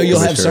like, you'll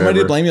have somebody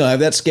to blame. You'll have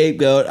that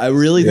scapegoat. I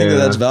really think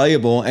that's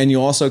valuable. And you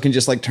also can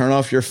just like turn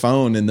off your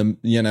phone in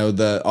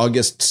the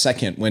August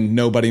 2nd when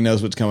nobody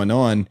knows what's going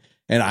on.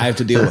 And I have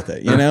to deal with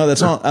it.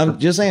 That's all. I'm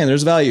just saying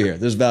there's value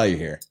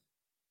here.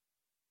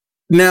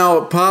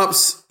 Now,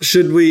 Pops,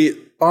 should we,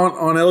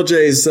 on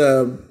LJ's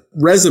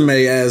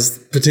resume as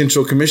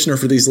potential commissioner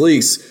for these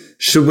leagues,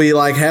 should we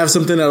like have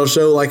something that'll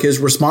show like his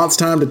response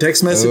time to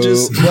text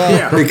messages?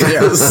 That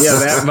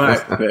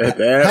might not be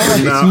good,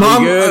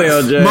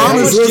 LJ. Mom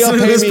is listening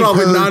to this,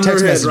 probably nodding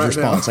her head right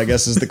response, now. I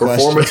guess is the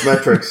question.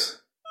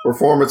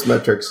 Performance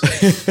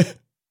metrics.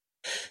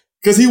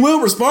 Because he will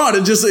respond.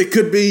 It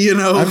could be,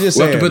 I'm just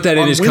saying. We'll have to put that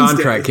in his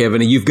contract,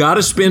 Kevin. You've got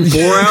to spend 4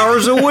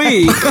 hours a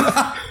week.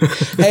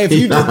 Hey, if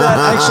you did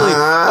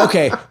that,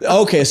 actually,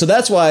 okay. So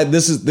that's why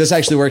this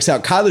actually works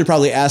out. Kyler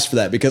probably asked for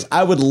that because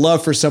I would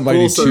love for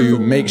somebody to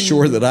make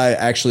sure that I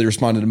actually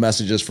responded to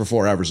messages for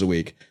 4 hours a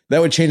week.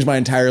 That would change my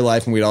entire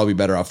life, and we'd all be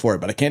better off for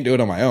it. But I can't do it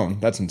on my own.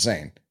 That's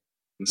insane.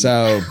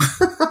 So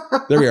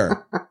there we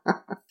are.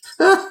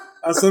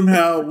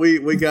 Somehow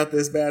we got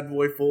this bad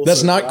boy full.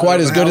 That's not quite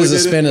as good as a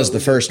spin as the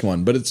first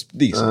one, but it's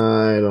decent.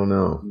 I don't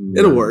know.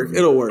 It'll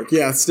work.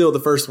 Yeah, still the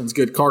first one's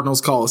good. Cardinals,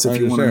 call us if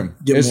you want to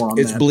get more on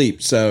that. It's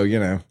bleep, so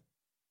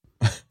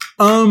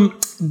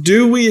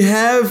Do we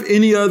have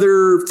any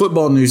other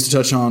football news to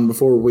touch on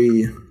before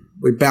we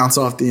bounce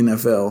off the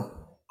NFL?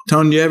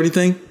 Tony, do you have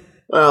anything?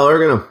 Well,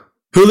 they're gonna.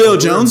 Julio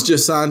Jones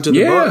just signed to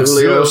the Bucs.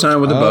 Julio signed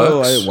with the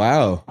Bucs.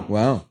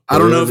 Wow. I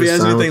don't know if he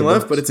has anything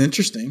left, but it's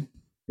interesting.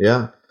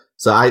 Yeah.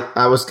 So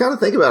I was kind of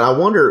thinking about it. I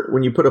wonder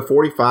when you put a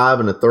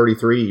 45 and a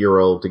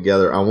 33-year-old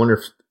together, I wonder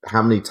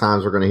how many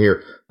times we're going to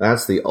hear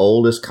that's the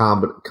oldest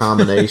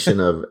combination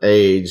of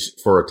age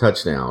for a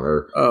touchdown,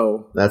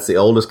 or that's the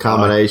oldest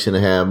combination to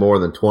have more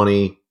than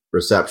 20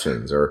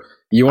 receptions. Or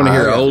you want to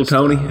hear old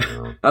Tony?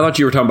 I thought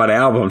you were talking about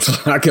albums,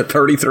 like a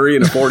 33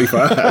 and a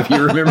 45.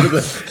 You remember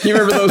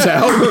those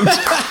albums?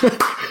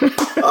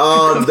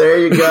 Oh, there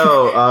you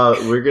go.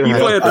 We're gonna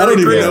play a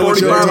 33 and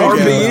 45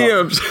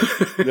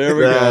 RPMs. There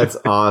we go. That's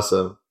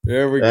awesome.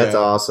 There we go. That's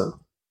awesome.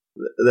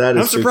 That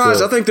is. I'm surprised.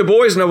 Cool. I think the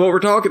boys know what we're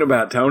talking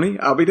about, Tony.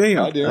 I'll be damned.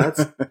 I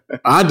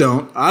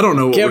do. I don't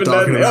know what Kevin we're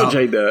talking about.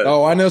 LJ does.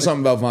 Oh, I know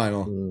something about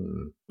vinyl.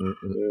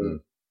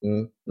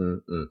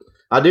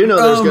 I do know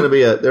there's going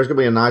to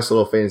be a nice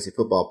little fantasy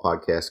football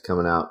podcast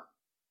coming out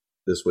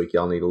this week.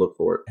 Y'all need to look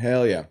for it.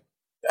 Hell yeah!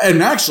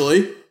 And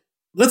actually,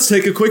 let's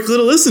take a quick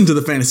little listen to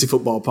the fantasy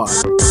football pod.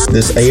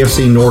 This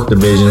AFC North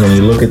division, when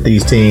you look at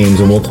these teams,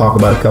 and we'll talk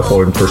about a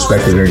couple in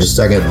perspective in just a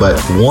second, but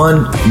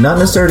one, not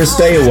necessarily to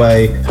stay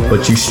away,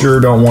 but you sure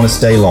don't want to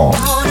stay long.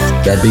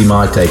 That'd be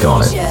my take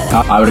on it.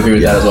 I would agree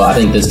with that as well. I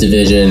think this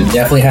division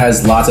definitely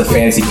has lots of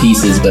fantasy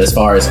pieces, but as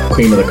far as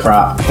cream of the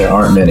crop, there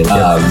aren't many.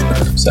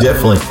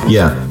 Definitely.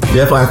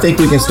 I think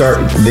we can start.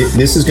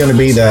 This is going to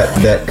be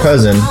that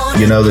cousin,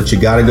 that you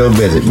got to go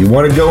visit. You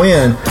want to go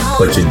in,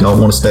 but you don't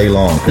want to stay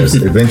long, because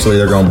eventually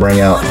they're going to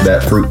bring out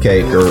that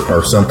fruitcake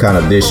or some kind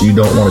of dish you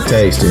don't want to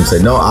taste and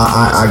say, no,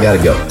 I got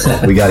to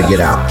go. We got to get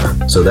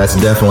out. So that's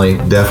definitely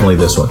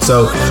this one.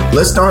 So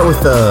let's start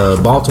with the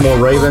Baltimore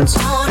Ravens,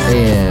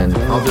 and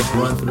I'll just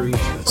run through.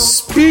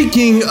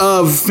 Speaking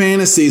of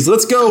fantasies,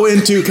 let's go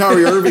into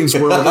Kyrie Irving's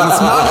world. And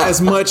it's not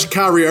as much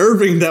Kyrie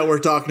Irving that we're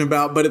talking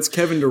about, but it's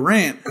Kevin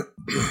Durant.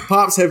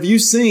 Pops, have you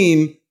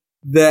seen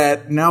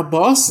that now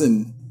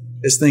Boston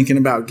is thinking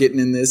about getting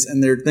in this,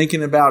 and they're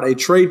thinking about a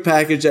trade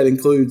package that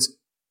includes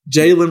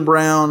Jaylen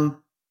Brown,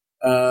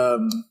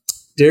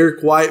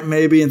 Derek White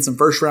maybe, and some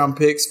first-round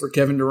picks for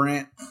Kevin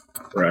Durant?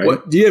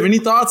 Right. Do you have any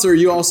thoughts, or are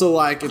you also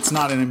like, it's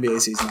not an NBA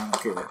season, I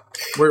don't care?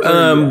 Where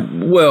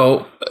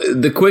well,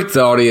 the quick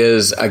thought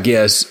is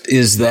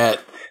that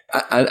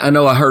I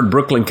know I heard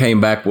Brooklyn came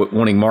back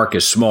wanting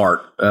Marcus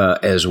Smart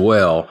as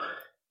well.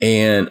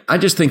 And I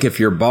just think if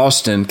you're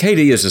Boston,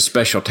 KD is a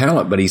special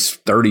talent, but he's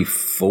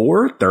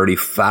 34,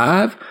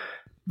 35.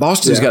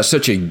 Boston's got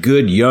such a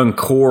good young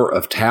core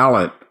of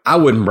talent. I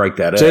wouldn't break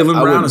that up.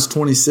 Jaylen Brown is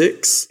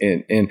 26.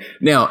 And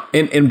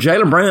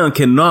Jaylen Brown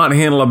cannot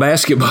handle a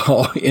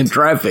basketball in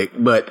traffic,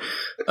 but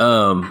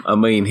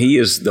he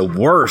is the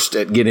worst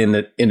at getting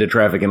into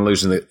traffic and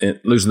losing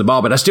the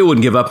ball. But I still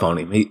wouldn't give up on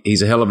him.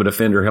 He's a hell of a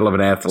defender, hell of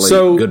an athlete,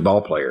 good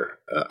ball player.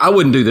 I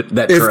wouldn't do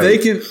that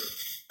trade.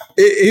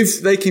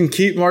 If they can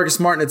keep Marcus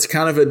Smart and it's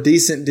kind of a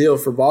decent deal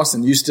for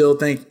Boston, you still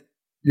think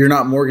you're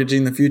not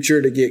mortgaging the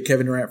future to get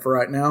Kevin Durant for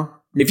right now?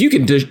 If you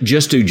could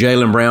just do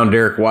Jaylen Brown,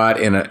 Derek White,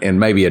 and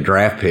maybe a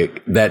draft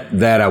pick,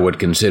 that I would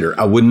consider.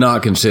 I would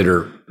not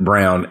consider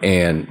Brown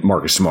and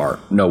Marcus Smart.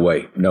 No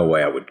way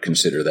I would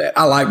consider that.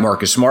 I like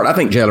Marcus Smart. I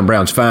think Jaylen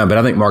Brown's fine, but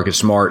I think Marcus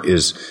Smart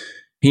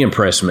he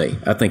impressed me.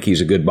 I think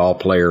he's a good ball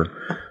player.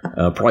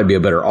 Probably be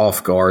a better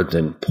off guard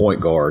than point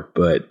guard,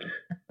 but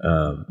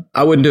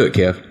I wouldn't do it,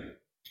 Kev.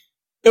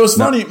 It was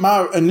funny.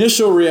 My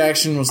initial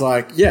reaction was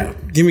like, yeah,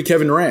 give me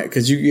Kevin Durant,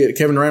 because you get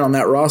Kevin Durant on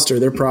that roster,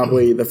 they're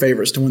probably the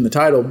favorites to win the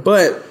title.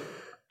 But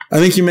I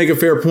think you make a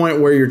fair point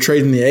where you're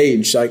trading the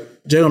age. Like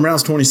Jaylen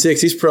Brown's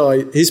 26. He's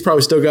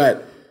probably still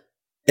got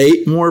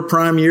 8 more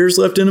prime years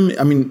left in him.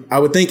 I mean, I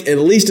would think at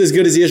least as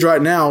good as he is right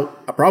now,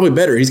 probably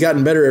better. He's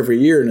gotten better every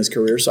year in his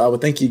career, so I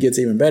would think he gets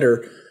even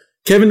better.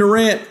 Kevin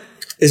Durant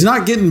is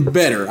not getting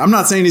better. I'm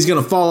not saying he's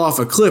going to fall off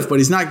a cliff, but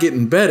he's not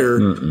getting better.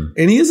 Mm-mm.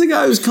 And he is a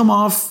guy who's come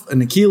off an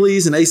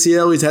Achilles, an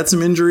ACL. He's had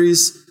some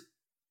injuries.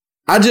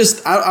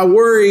 I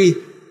worry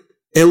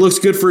it looks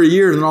good for a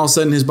year, and then all of a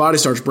sudden his body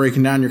starts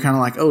breaking down. You're kind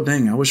of like, oh,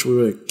 dang, I wish we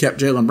would have kept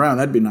Jaylen Brown.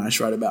 That'd be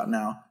nice right about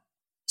now.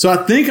 So I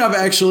think I've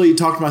actually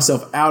talked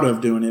myself out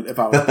of doing it if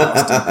I was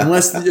Boston,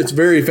 unless it's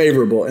very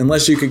favorable,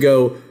 unless you could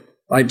go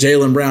like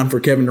Jaylen Brown for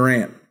Kevin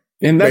Durant.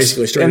 And that's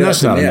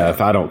not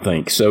enough, I don't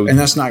think. So, and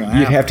that's not going to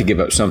happen. You'd have to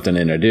give up something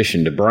in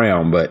addition to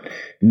Brown, but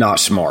not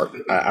Smart.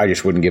 I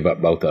just wouldn't give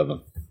up both of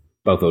them,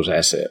 both those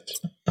assets.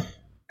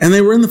 And they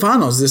were in the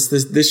finals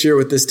this year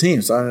with this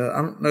team. So I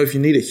don't know if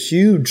you need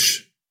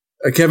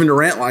a Kevin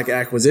Durant like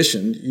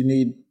acquisition. You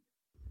need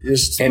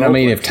just. And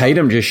if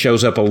Tatum just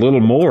shows up a little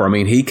more,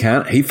 he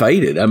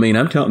faded.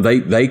 I'm telling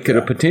they could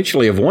have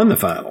potentially have won the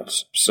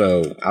finals.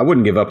 So I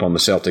wouldn't give up on the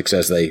Celtics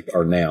as they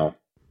are now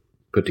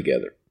put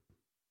together.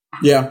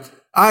 Yeah,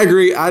 I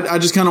agree. I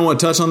just kind of want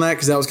to touch on that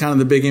because that was kind of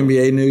the big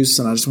NBA news,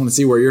 and I just want to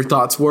see where your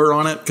thoughts were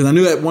on it. Because I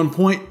knew at one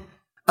point,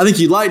 I think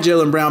you liked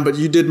Jaylen Brown, but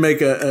you did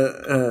make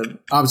a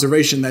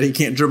observation that he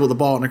can't dribble the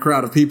ball in a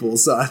crowd of people.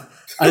 So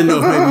I didn't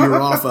know if maybe you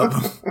were off of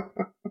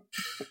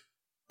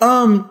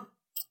him.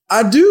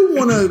 I do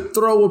want to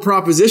throw a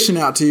proposition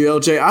out to you,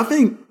 LJ. I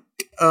think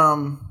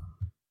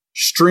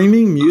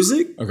streaming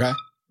music. Okay,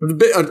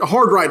 a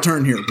hard right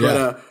turn here,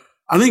 but.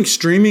 I think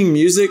streaming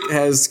music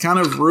has kind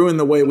of ruined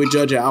the way we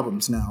judge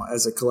albums now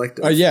as a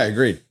collective. Oh, yeah,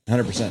 agreed.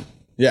 100%.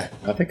 Yeah.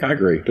 I think I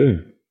agree,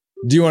 too.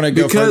 Do you want to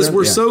go because further?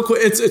 We're so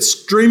quick. It's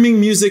streaming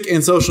music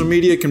and social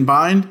media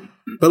combined.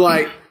 But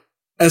like,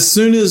 as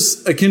soon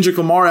as a Kendrick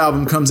Lamar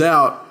album comes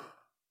out,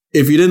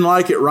 if you didn't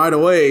like it right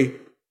away,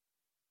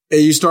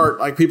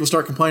 people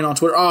start complaining on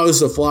Twitter, oh, this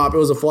is a flop, it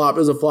was a flop, it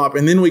was a flop.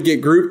 And then we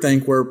get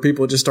groupthink where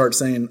people just start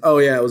saying, oh,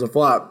 yeah, it was a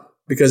flop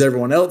because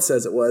everyone else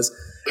says it was.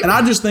 And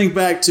I just think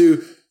back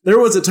to, there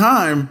was a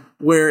time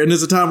where, and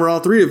there's a time where all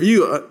three of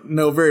you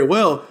know very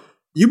well,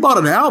 you bought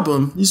an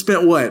album, you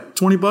spent what,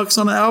 $20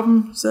 on an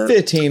album?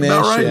 15-ish.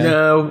 Right? Yeah.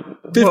 No,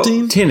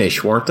 15?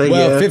 10-ish, weren't they?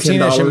 Well, yeah,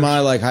 15-ish in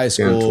my high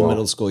school,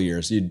 middle school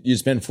years. You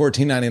spend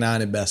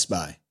 $14.99 at Best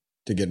Buy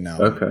to get an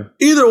album. Okay.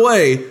 Either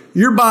way,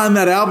 you're buying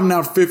that album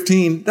now for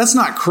 $15. That's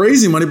not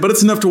crazy money, but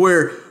it's enough to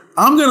where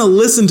I'm going to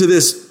listen to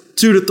this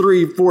 2 to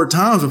 3, 4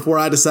 times before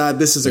I decide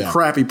this is a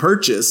crappy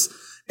purchase.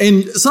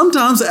 And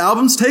sometimes the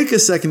albums take a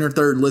second or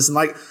third listen.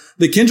 Like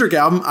the Kendrick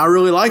album, I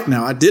really like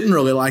now. I didn't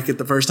really like it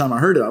the first time I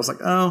heard it. I was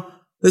like, oh,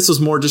 this was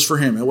more just for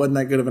him. It wasn't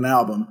that good of an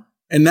album.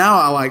 And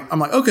now I'm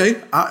like,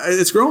 okay,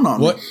 it's grown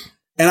on What? me.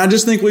 And I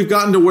just think we've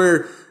gotten to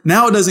where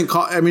now it doesn't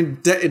cost. I mean,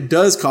 it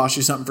does cost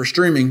you something for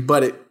streaming,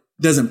 but it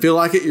doesn't feel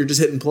like it. You're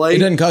just hitting play. It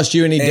doesn't cost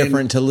you any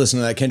different to listen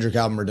to that Kendrick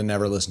album or to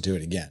never listen to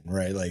it again,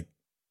 right? Like,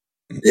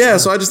 yeah.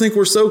 So I just think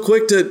we're so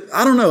quick to.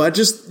 I don't know.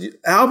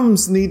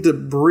 Albums need to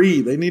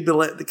breathe. They need to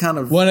let the kind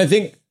of. Well, and I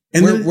think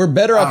we're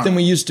better off than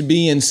we used to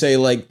be in, say,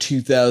 like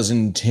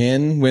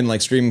 2010, when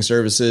like streaming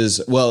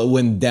services,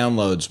 when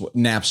downloads,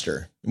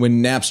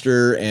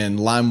 Napster and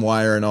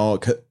LimeWire and all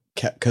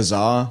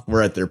Kazaa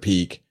were at their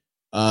peak.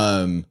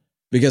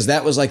 Because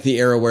that was like the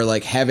era where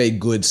like have a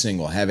good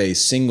single, have a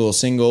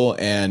single,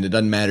 and it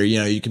doesn't matter. You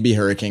know, you can be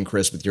Hurricane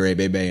Chris with your A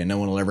Baby and no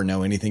one will ever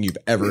know anything you've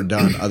ever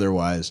done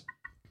otherwise,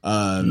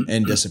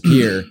 and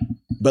disappear.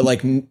 But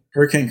like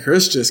Hurricane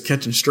Chris just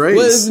catching strays.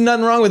 Well, there's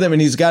nothing wrong with him,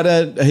 and he's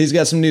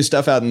got some new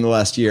stuff out in the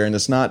last year, and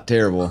it's not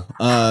terrible.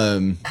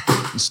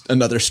 It's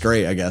another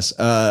stray, I guess.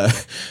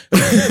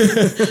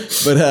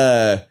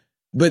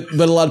 But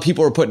a lot of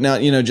people are putting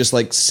out, just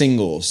like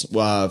singles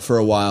for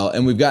a while,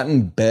 and we've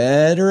gotten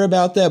better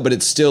about that. But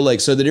it's still like,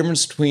 so the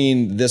difference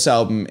between this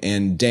album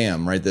and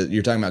Damn, right? That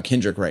you're talking about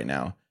Kendrick right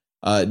now.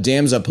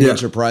 Damn's a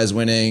Pulitzer Prize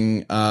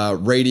winning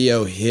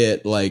radio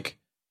hit, like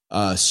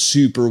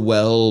super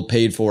well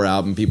paid for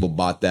album. People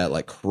bought that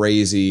like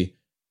crazy.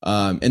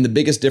 And the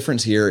biggest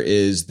difference here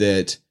is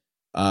that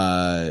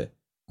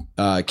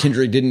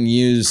Kendrick didn't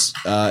use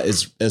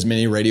as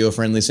many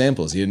radio-friendly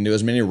samples. He didn't do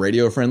as many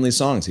radio-friendly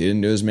songs. He didn't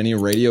do as many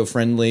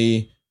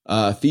radio-friendly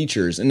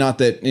features. And not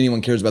that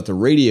anyone cares about the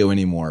radio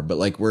anymore, but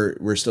like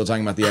we're still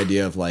talking about the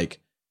idea of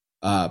like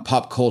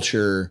pop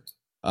culture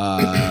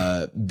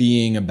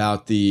being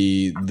about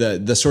the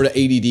sort of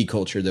ADD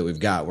culture that we've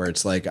got, where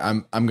it's like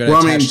I'm going to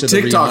attach to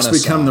the TikTok's Rihanna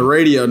become song. the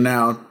radio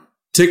now.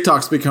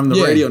 TikTok's become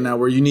the radio now,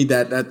 where you need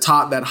that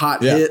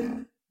hot hit.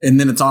 And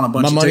then it's on a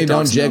bunch of TikToks. My money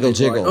don't jiggle.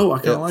 Like, oh, I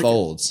kind of like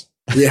folds.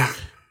 Yeah.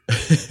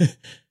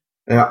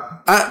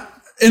 Yeah.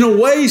 In a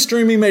way,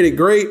 streaming made it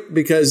great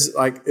because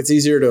like it's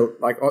easier to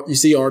like you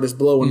see artists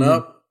blowing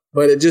up,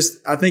 but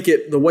I think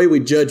the way we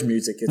judge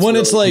music.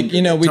 It's like,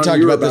 we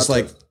talked about this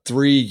like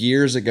 3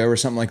 years ago or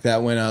something like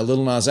that when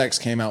Lil Nas X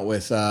came out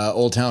with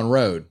Old Town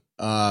Road.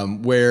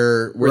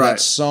 Where that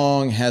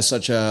song has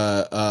such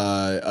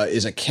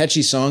is a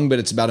catchy song, but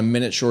it's about a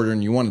minute shorter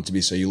than you want it to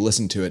be. So you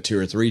listen to it 2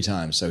 or 3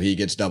 times. So he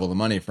gets double the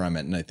money from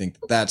it. And I think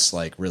that's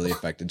like really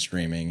affected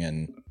streaming.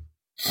 And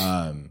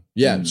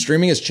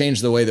streaming has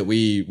changed the way that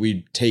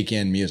we take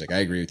in music. I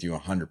agree with you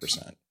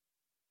 100%.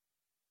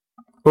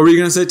 What were you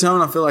going to say,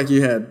 Tone? I feel like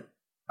you had.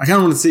 I kind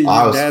of want to see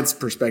your dad's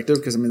perspective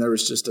because there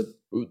was just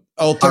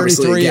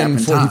 33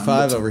 and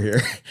 45 over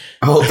here.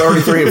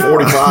 33 and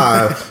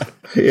 45.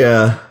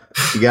 Yeah.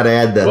 You got to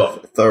add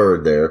that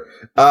third there.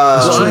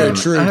 I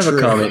have a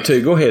comment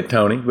too. Go ahead,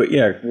 Tony. But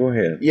yeah, go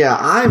ahead. Yeah,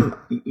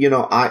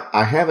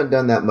 I haven't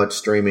done that much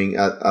streaming.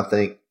 I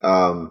think,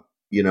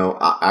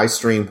 I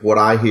stream what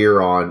I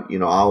hear on,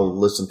 I'll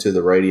listen to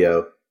the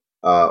radio,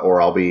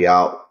 or I'll be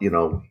out,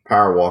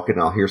 power walking.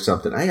 I'll hear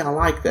something. Hey, I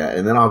like that.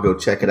 And then I'll go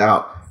check it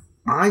out.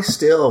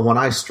 When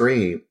I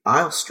stream,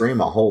 I'll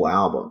stream a whole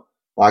album.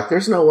 Like,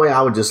 there's no way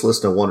I would just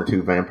listen to 1 or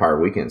 2 Vampire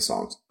Weekend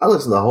songs. I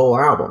listen to the whole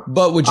album.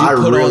 But would you I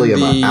put really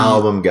on am an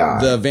album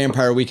guy. The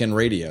Vampire Weekend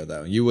radio,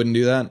 though? You wouldn't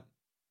do that?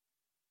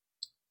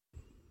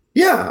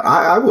 Yeah,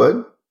 I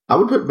would. I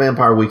would put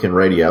Vampire Weekend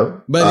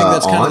radio. But I think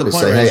that's kind of the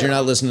point, right? Hey, you're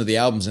not listening to the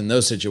albums in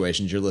those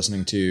situations. You're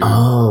listening to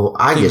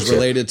things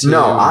related to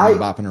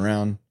bopping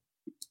around.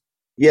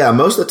 Yeah,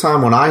 most of the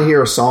time when I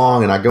hear a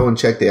song and I go and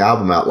check the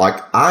album out,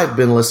 like I've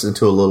been listening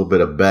to a little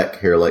bit of Beck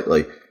here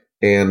lately,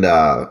 and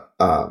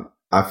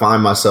I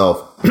find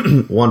myself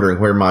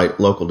wondering where my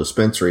local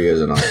dispensary is,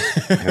 and I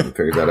haven't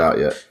figured that out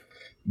yet.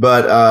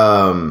 But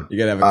you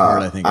gotta have a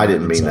card. I think I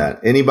didn't mean that.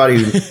 Anybody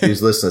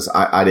who's listening,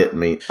 I didn't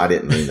mean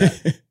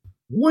that.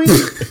 But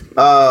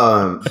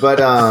I'll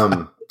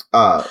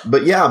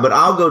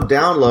go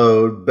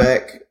download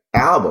Beck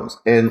albums,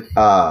 and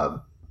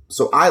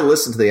so I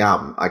listen to the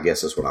album. I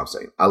guess that's what I'm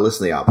saying. I listen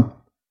to the album,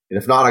 and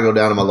if not, I go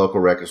down to my local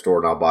record store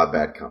and I'll buy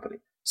Bad Company.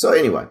 So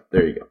anyway,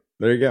 there you go.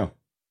 There you go.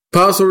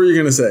 Pops, what were you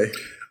going to say?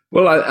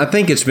 Well, I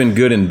think it's been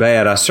good and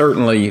bad. I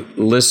certainly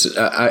listen.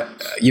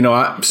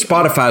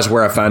 Spotify is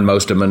where I find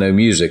most of my new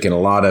music, and a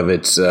lot of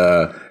it's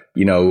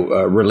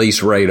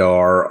Release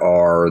Radar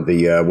or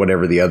the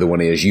whatever the other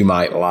one is you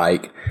might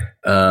like.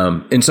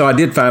 And so I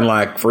did find,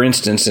 like, for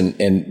instance,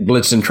 in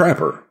Blitz and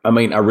Trapper. I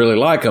mean, I really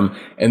like them.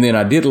 And then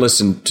I did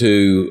listen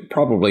to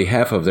probably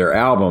half of their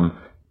album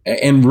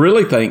and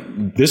really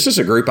think this is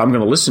a group I'm going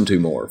to listen to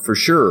more for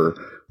sure.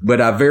 But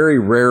I very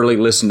rarely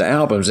listen to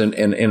albums. And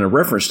in a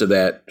reference to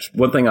that,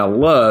 one thing I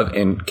love,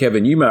 and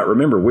Kevin, you might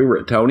remember, we were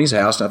at Tony's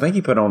house, and I think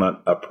he put on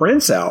a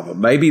Prince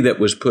album, maybe that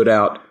was put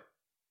out,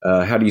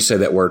 how do you say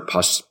that word,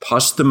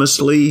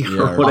 posthumously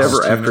or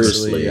whatever,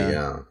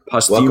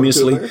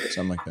 posthumously.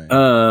 Something like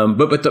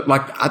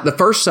that. The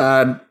first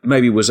side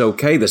maybe was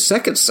okay. The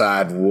second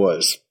side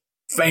was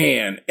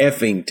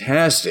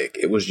fan-effing-tastic.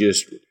 It was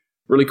just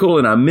really cool,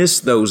 and I miss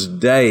those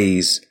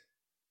days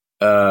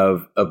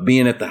of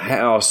being at the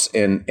house,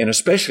 and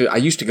especially I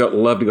used to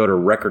love to go to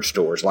record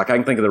stores. Like I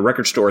can think of the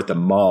record store at the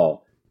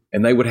mall,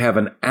 and they would have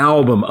an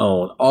album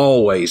on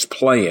always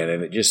playing,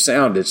 and it just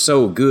sounded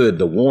so good,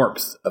 the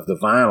warmth of the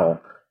vinyl.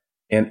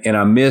 And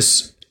I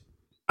miss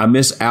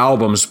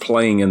albums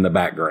playing in the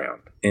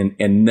background.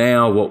 And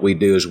now what we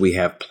do is we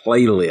have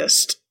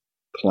playlists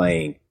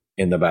playing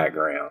in the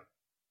background.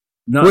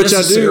 Not Which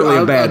necessarily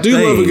a bad thing. I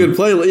do love a good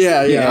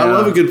playlist. Yeah. I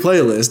love a good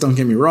playlist. Don't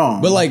get me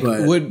wrong.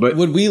 But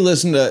would we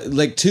listen to,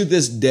 like, to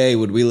this day,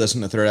 would we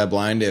listen to Third Eye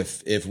Blind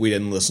if we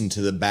didn't listen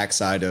to the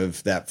backside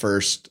of that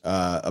first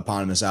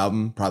eponymous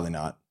album? Probably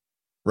not.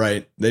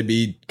 Right? They'd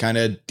be kind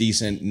of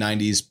decent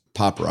 90s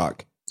pop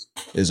rock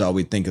is all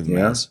we'd think of them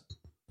as.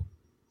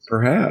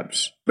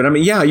 Perhaps. But I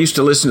mean, I used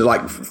to listen to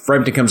like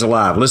Frampton Comes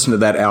Alive, listen to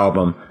that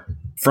album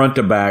front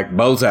to back,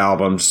 both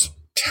albums,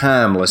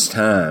 timeless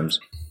times.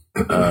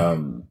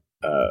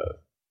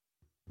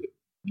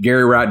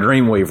 Gary Wright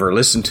Dreamweaver,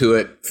 listen to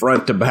it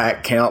front to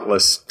back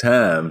countless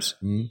times.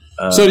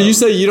 So do you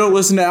say you don't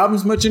listen to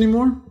albums much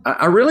anymore?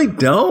 I really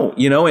don't,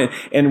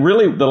 and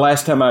really the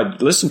last time I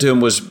listened to them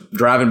was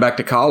driving back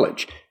to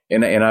college.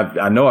 And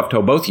I know I've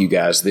told both of you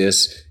guys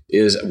this,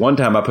 is one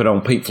time I put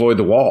on Pink Floyd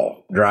The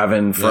Wall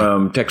driving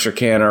from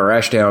Texarkana or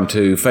Ashdown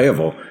to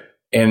Fayetteville,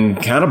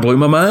 and kind of blew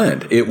my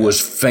mind. It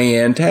was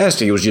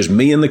fantastic. It was just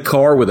me in the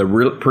car with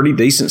a pretty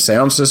decent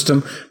sound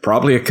system,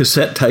 probably a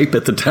cassette tape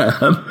at the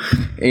time.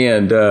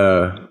 And,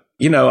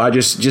 I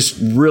just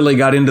really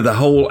got into the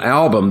whole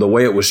album, the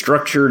way it was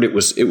structured. It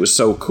was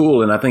so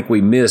cool. And I think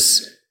we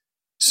miss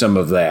some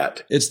of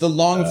that. It's the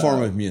long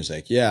form of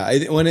music. Yeah.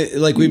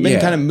 We've been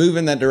kind of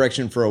moving that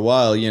direction for a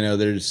while.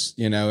 There's,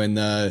 in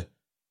the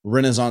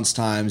Renaissance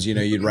times,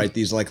 you'd write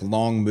these like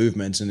long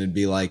movements, and it'd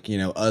be like,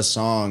 a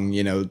song,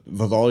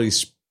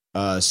 Vivaldi's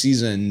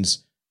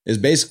Seasons is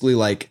basically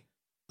like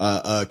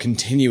a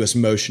continuous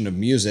motion of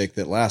music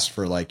that lasts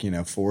for like,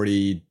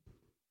 40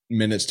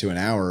 minutes to an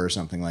hour or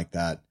something like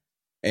that.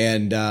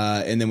 And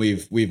then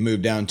we've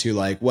moved down to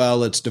like, well,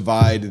 let's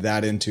divide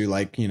that into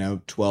like,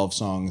 12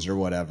 songs or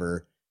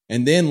whatever.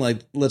 And then like,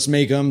 let's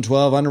make them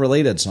 12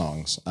 unrelated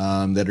songs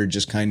that are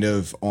just kind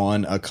of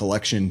on a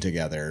collection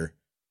together.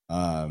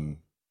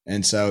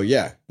 And so,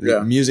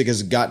 music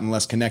has gotten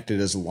less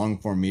connected as a long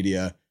form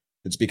media.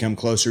 It's become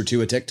closer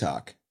to a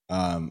TikTok,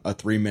 a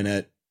 3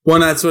 minute. Well,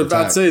 that's what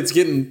I'd say. It's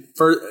going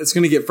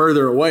to get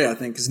further away, I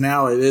think, because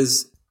now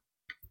it's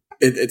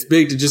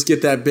big to just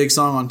get that big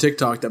song on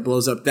TikTok that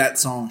blows up that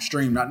song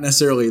stream, not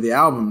necessarily the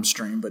album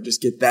stream, but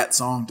just get that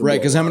song to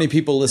right. Because how many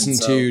people listen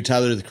to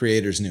Tyler the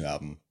Creator's new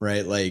album,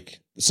 right?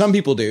 Like some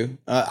people do.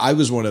 I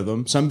was one of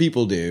them. Some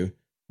people do.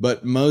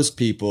 But most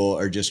people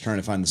are just trying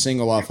to find the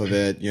single off of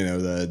it,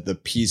 the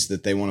piece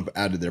that they want to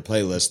add to their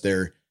playlist.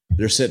 They're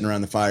sitting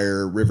around the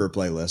Fire River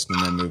playlist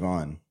and then move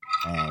on.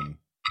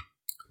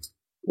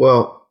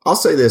 Well, I'll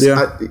say this: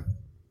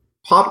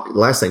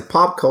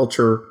 pop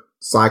culture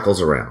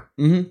cycles around,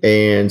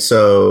 and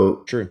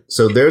so true.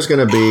 So there's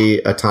going to be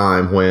a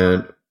time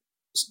when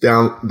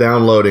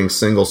downloading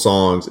single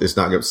songs is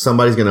not good.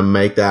 Somebody's going to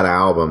make that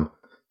album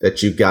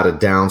that you've got to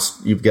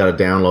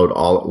download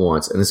all at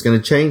once, and it's going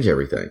to change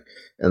everything.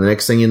 And the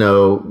next thing you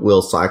know,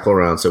 we'll cycle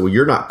around. So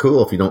you're not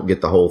cool if you don't get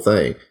the whole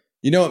thing.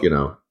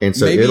 And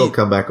so it'll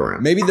come back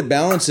around. Maybe the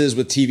balance is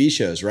with TV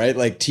shows, right?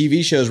 Like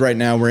TV shows right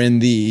now, we're in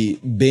the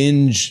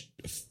binge,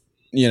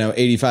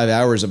 85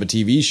 hours of a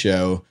TV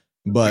show,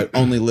 but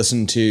only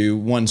listen to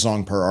one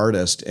song per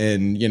artist.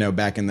 And,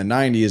 back in the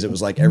 90s, it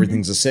was like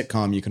everything's a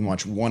sitcom. You can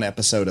watch one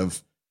episode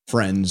of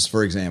Friends,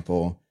 for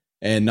example,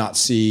 and not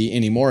see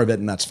any more of it.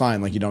 And that's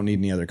fine. Like you don't need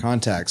any other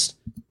context.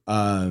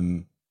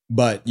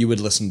 But you would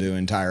listen to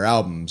entire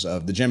albums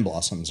of the Gin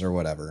Blossoms or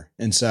whatever.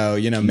 And so,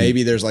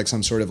 maybe there's like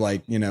some sort of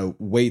like,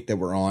 weight that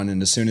we're on.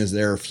 And as soon as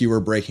there are fewer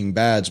Breaking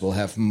Bads, we'll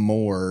have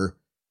more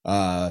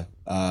The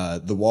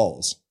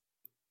Walls.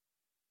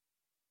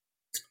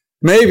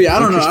 Maybe. I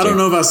don't know. I don't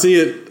know if I see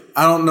it.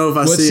 I don't know if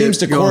I see it. It seems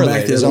to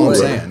correlate is all I'm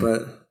saying.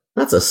 But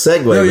that's a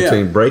segue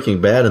between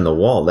Breaking Bad and The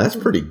Wall. That's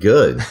pretty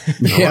good.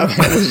 That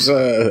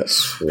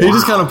was, he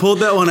just kind of pulled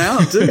that one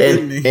out too,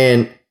 didn't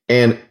he?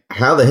 And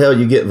how the hell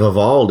you get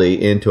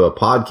Vivaldi into a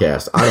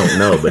podcast? I don't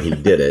know, but he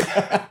did it.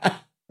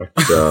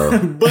 So,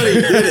 but he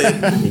did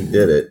it. He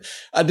did it.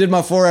 I did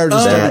my 4 hours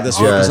of study this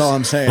week. Is all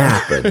I'm saying.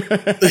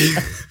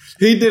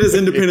 He did his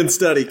independent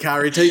study.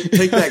 Kyrie, take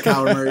that,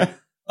 Kyler Murray.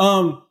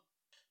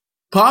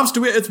 Pops,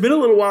 it's been a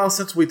little while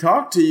since we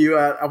talked to you.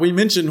 We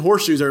mentioned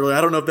horseshoes earlier.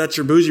 I don't know if that's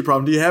your bougie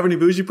problem. Do you have any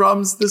bougie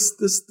problems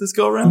this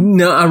go around?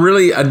 No,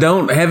 I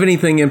don't have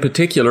anything in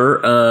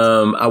particular.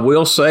 I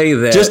will say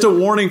that just a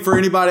warning for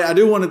anybody. I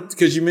do want to,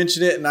 because you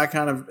mentioned it and I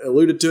kind of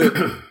alluded to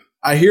it.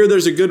 I hear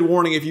there's a good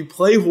warning if you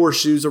play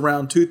horseshoes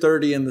around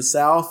 2:30 in the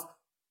South.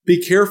 Be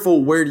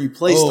careful where you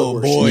place the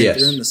horseshoe. If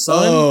you're in the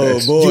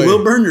sun, you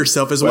will burn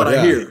yourself, is what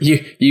I hear.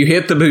 You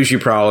hit the bougie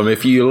problem.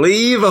 If you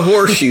leave a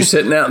horseshoe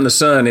sitting out in the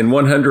sun in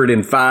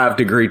 105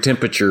 degree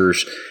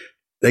temperatures,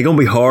 they're going to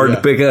be hard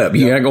to pick up.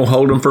 You ain't going to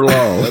hold them for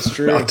long. That's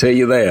true. I'll tell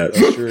you that.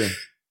 That's true.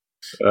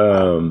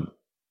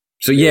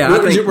 So yeah, I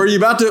think were you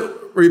about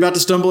to were you about to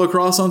stumble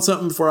across on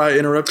something before I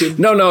interrupted?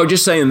 No,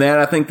 just saying that.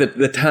 I think that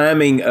the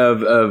timing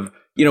of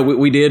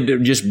we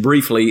did just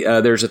briefly,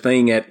 there's a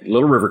thing at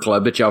Little River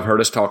Club that y'all have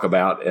heard us talk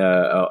about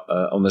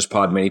on this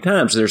pod many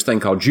times. There's a thing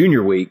called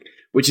Junior Week,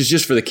 which is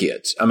just for the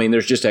kids. I mean,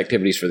 there's just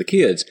activities for the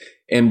kids.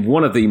 And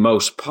one of the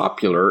most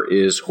popular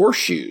is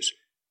horseshoes.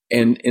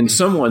 And in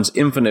someone's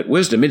infinite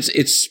wisdom,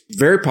 it's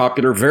very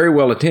popular, very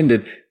well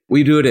attended.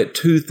 We do it at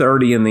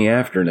 2:30 in the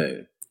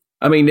afternoon.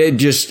 I mean, it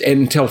just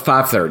until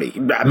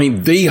 5:30. I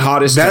mean, the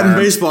hottest time. That and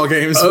baseball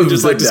games. We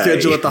just like to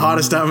schedule at the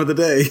hottest time of the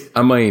day.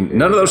 I mean,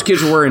 none of those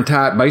kids were wearing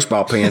tight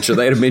baseball pants or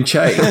they'd have been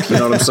chafed. You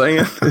know what I'm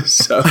saying?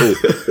 So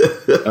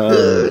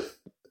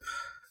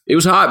it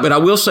was hot. But I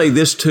will say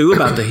this, too,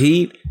 about the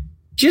heat.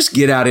 Just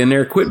get out in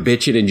there, quit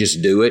bitching, and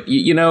just do it.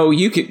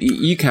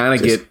 You kind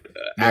of get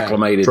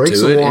acclimated to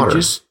it. Water.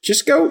 And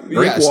just go drink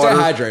water. Stay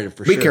hydrated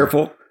for sure. Be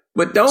careful.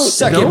 But don't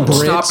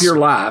stop your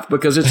life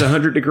because it's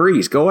 100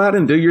 degrees. Go out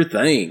and do your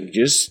thing.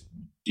 Just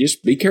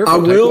be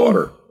careful. Take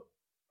water.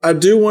 I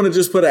do want to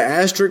just put an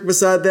asterisk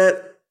beside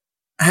that.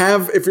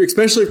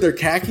 Especially if they're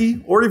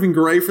khaki or even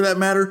gray for that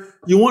matter,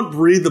 you want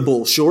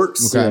breathable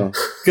shorts. Okay.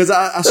 Because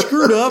I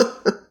screwed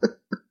up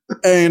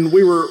and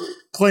we were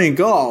playing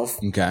golf.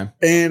 Okay.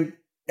 And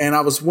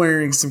I was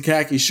wearing some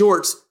khaki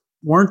shorts,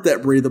 weren't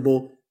that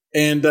breathable.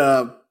 And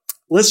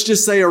let's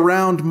just say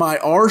around my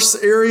arse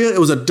area, it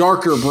was a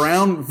darker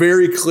brown,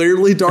 very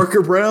clearly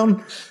darker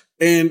brown.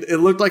 And it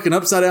looked like an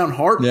upside down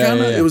heart. Yeah.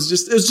 It was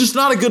just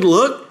not a good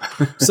look.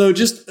 So I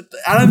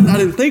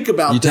didn't think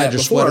about that. You tied your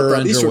before. sweater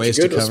around your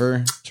waist to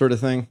cover, sort of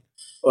thing.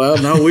 Well,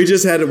 no, we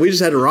just had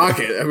to rock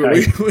it. I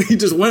mean, we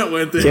just went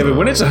with it. Yeah, but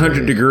when it's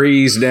 100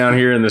 degrees down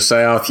here in the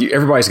South,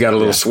 everybody's got a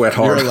little sweat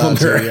hard on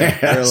their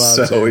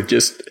ass. So it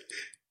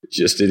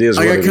is.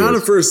 I got kind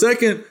of for a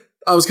second.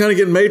 I was kind of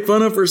getting made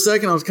fun of for a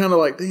second. I was kind of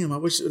like, damn, I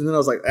wish. And then I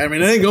was like, I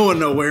mean, it ain't going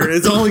nowhere.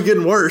 It's only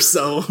getting worse.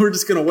 So we're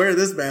just gonna wear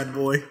this bad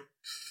boy.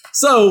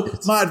 So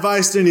my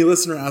advice to any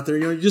listener out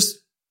there, just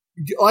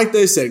like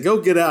they said, go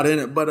get out in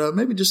it, but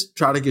maybe just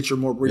try to get your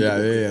more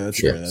breathable. Yeah, that's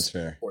fair. That's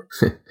fair.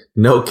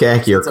 No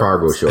khaki or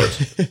cargo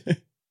shorts.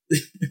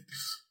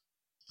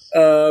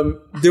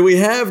 Do we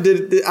have?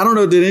 I don't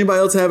know. Did anybody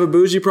else have a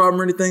bougie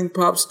problem or anything?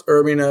 Pops,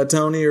 or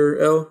Tony or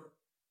El?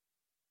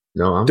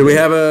 No. Do we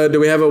have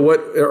a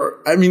what?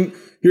 I mean,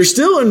 you're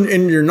still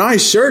in your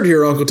nice shirt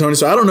here, Uncle Tony.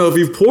 So I don't know if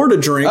you've poured a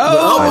drink.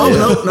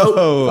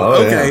 No.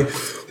 Okay. Yeah.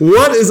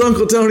 What is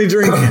Uncle Tony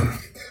drinking?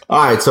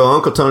 All right, so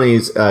Uncle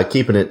Tony's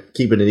keeping it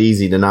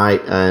easy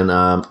tonight, and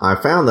I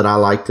found that I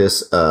like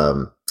this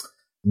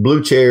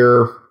Blue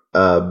Chair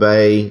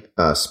Bay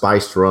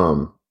spiced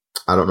rum.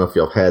 I don't know if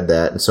y'all had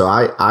that, and so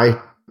I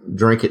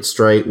drink it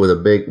straight with a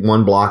big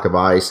 1 block of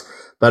ice,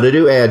 but I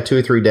do add 2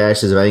 or 3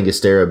 dashes of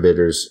Angostura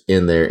bitters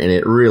in there, and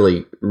it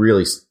really,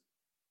 really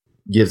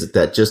gives it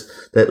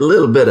that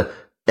little bit of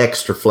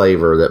extra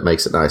flavor that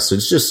makes it nice. So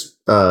it's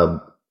just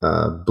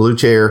Blue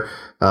Chair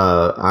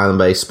Island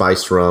Bay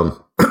spiced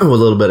rum with a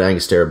little bit of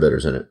Angostura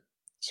bitters in it.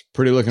 It's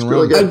pretty looking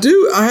really good.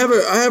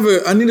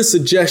 I need a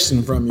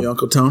suggestion from you,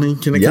 Uncle Tony.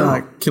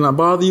 Can I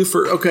bother you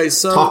for? Okay,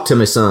 so talk to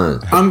me, son.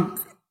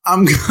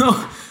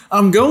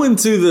 I'm going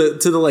to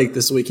the lake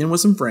this weekend with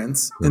some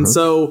friends, and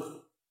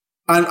so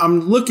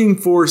I'm looking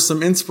for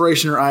some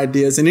inspiration or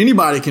ideas. And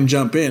anybody can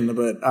jump in,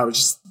 but I was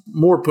just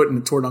more putting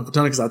it toward Uncle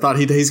Tony because I thought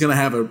he's going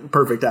to have a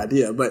perfect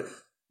idea. But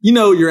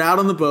you're out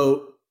on the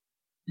boat,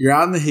 you're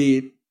out in the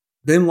heat,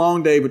 been a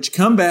long day, but you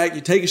come back,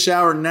 you take a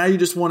shower, and now you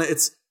just want to.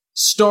 It's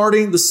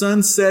starting, the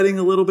sun's setting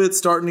a little bit,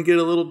 starting to get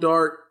a little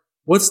dark.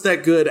 What's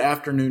that good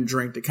afternoon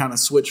drink to kind of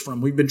switch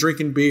from? We've been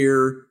drinking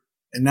beer,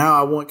 and now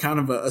I want kind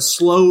of a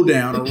slow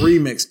down, a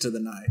remix to the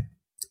night.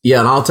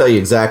 Yeah, and I'll tell you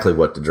exactly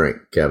what to drink,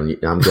 Kevin.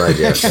 I'm glad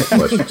you asked that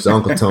question because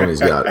Uncle Tony's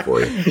got it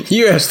for you.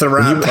 You asked the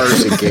right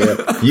person,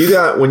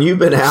 Kev. When you've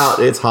been out,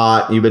 it's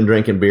hot, you've been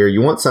drinking beer,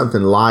 you want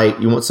something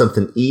light, you want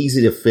something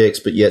easy to fix,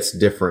 but yet it's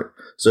different.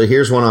 So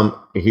here's what I'm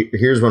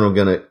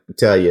going to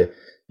tell you.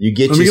 You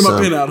get Let me get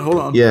my pen out. Hold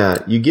on. Yeah,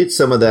 you get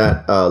some of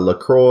that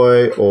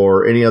LaCroix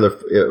or any other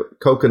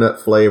coconut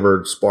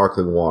flavored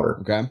sparkling water.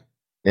 Okay.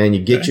 And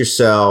you get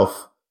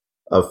yourself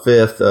a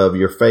fifth of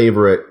your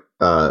favorite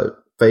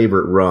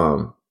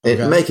rum.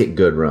 And make it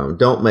good rum.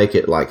 Don't make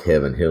it like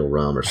Heaven Hill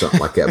rum or something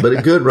like that. But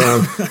a good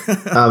rum.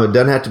 It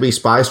doesn't have to be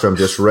spiced rum,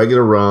 just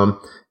regular rum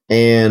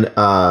and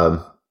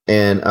a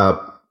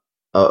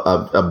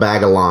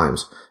bag of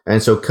limes.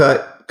 And so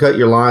cut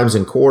your limes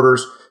in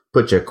quarters,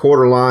 put your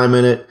quarter lime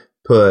in it,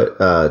 put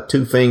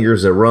 2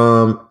 fingers of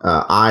rum,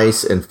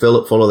 ice, and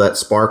fill it full of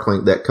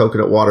that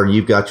coconut water, and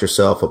you've got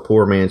yourself a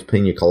poor man's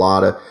pina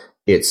colada.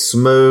 It's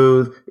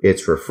smooth,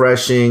 it's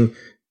refreshing.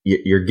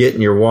 You're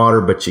getting your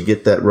water, but you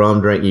get that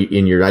rum drink,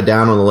 and you're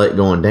down on the lake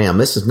going, damn,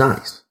 this is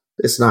nice.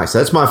 It's nice.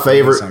 That's my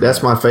favorite.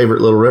 That's my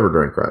favorite Little River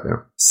drink right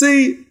now.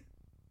 See,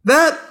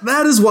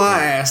 that is why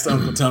I asked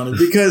Uncle Tony,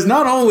 because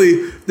not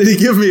only did he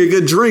give me a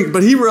good drink,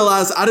 but he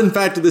realized I didn't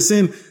factor this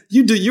in.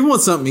 You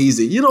want something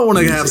easy. You don't want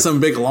to have some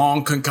big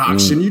long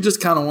concoction. You just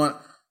kind of want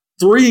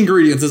 3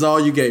 ingredients is all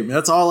you gave me.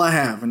 That's all I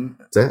have. And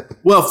That's it.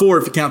 well, 4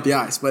 if you count the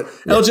ice. But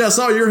LJ, I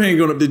saw your hand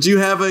going up. Did you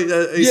have a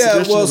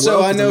suggestion? Well,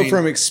 so I know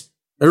from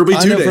there'll be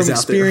 2 days from out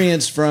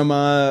experience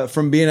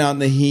from being out in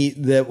the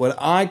heat that what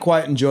I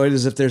quite enjoyed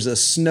is if there's a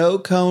snow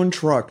cone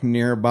truck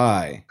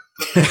nearby.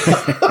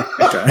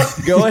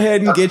 Go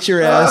ahead and get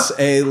your ass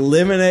a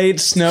lemonade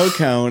snow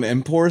cone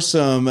and pour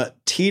some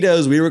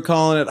Tito's. We were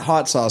calling it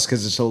hot sauce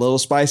because it's a little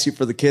spicy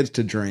for the kids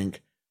to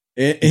drink.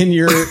 In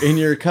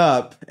your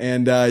cup,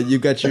 and you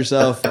got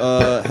yourself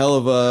a hell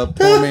of a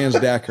poor man's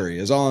daiquiri.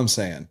 Is all I'm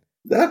saying.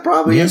 That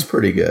probably is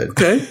pretty good.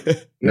 Okay.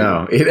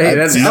 No,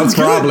 that's no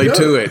probably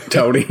to it,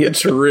 Tony.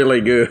 It's really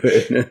good.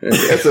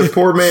 It's a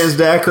poor man's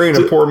daiquiri and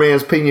a poor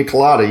man's pina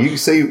colada. You can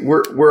see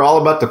we're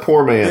all about the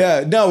poor man.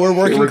 Yeah, no, we're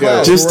working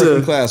class. We're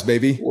working class,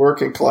 baby.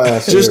 Working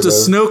class. Just a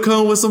snow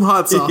cone with some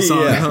hot sauce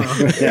on it.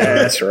 Huh? Yeah,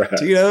 that's right.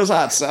 Tito's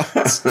hot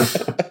sauce.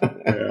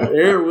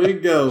 There we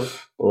go.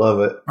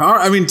 Love it. All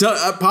right. I mean,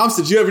 Pops,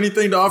 did you have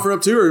anything to offer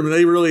up to her? I mean,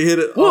 they really hit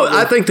it. Well,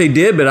 I think they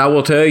did, but I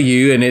will tell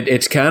you, and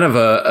it's kind of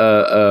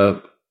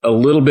a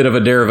little bit of a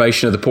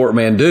derivation of the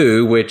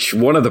portmanteau, which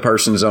one of the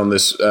persons on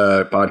this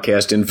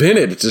podcast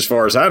invented, as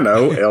far as I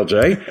know,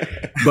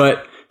 LJ.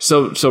 But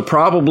so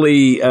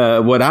probably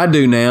what I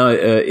do now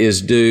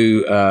is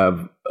do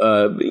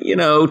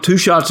 2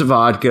 shots of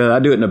vodka. I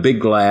do it in a big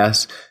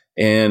glass.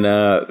 And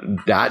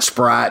Diet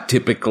Sprite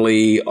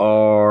typically,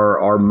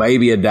 or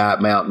maybe a Diet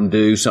Mountain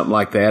Dew, something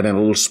like that, and a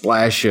little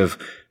splash of.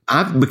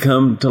 I've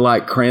become to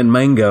like Cran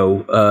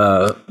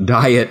Mango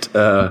diet.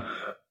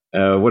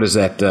 What is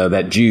that?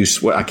 That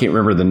juice? I can't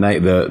remember the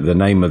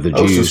name of the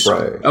juice.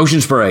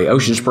 Ocean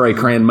Spray.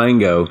 Cran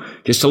Mango.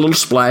 Just a little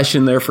splash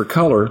in there for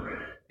color,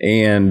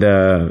 and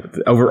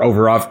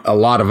over a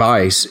lot of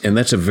ice, and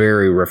that's a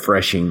very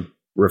refreshing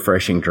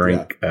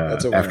drink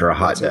after a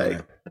hot day.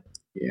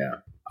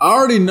 Yeah. I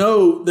already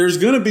know there's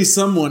going to be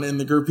someone in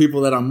the group of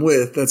people that I'm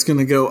with that's going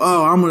to go,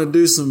 oh, I'm going to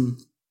do some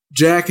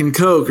Jack and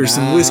Coke or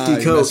some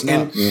whiskey Coke.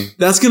 And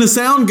that's going to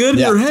sound good in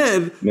your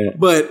head,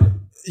 but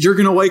you're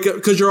going to wake up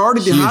because you're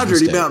already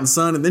dehydrated out in the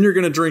sun, and then you're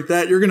going to drink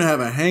that. You're going to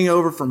have a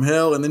hangover from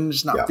hell and then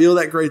just not feel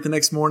that great the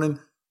next morning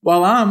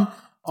while I'm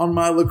on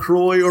my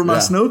LaCroix or my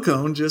snow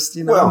cone, just,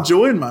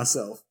 enjoying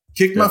myself.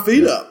 Kick my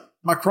feet up,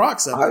 my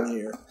Crocs up in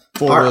the air.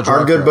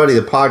 Our good buddy,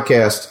 the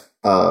podcast,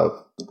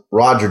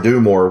 Roger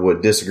Dumore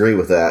would disagree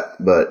with that,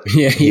 but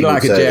yeah, he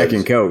likes a Jack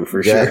and Coke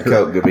for sure. Jack and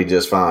Coke could be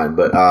just fine,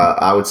 but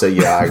I would say,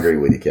 I agree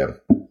with you, Kevin.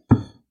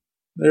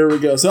 There we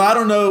go. So I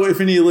don't know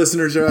if any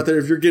listeners are out there,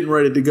 if you're getting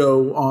ready to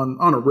go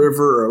on a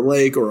river or a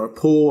lake or a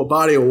pool, a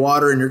body of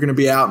water, and you're going to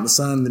be out in the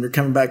sun, and then you're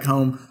coming back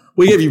home.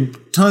 We give you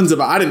tons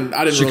of. I didn't.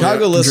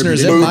 Chicago really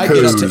listeners, it might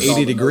get up to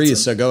 80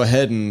 degrees, so go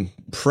ahead and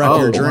prep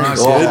your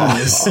drinks.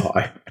 Goodness.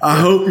 I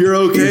hope you're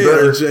okay,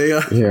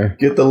 RJ. Yeah.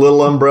 Get the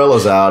little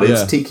umbrellas out.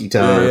 It's tiki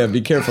time. Yeah, be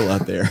careful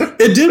out there.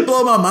 It did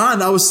blow my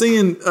mind. I was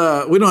seeing.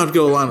 We don't have to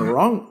go down a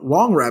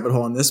long rabbit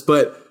hole on this,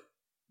 but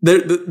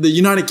the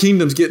United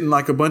Kingdom's getting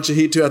like a bunch of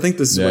heat too. I think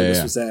this is where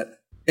this was at.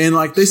 And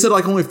like they said,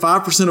 like only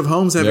 5% of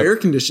homes have air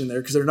conditioning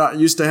there because they're not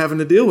used to having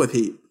to deal with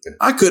heat.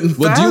 I couldn't.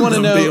 Well, do you want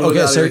to know?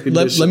 Okay, so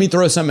let me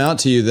throw something out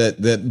to you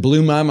that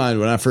blew my mind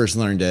when I first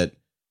learned it.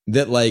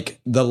 That like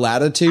the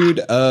latitude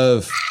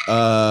of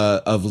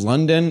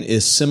London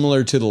is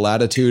similar to the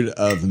latitude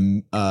of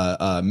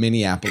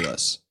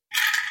Minneapolis.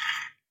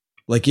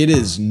 Like it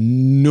is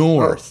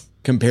north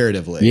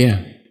comparatively.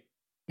 Yeah.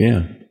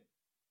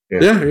 I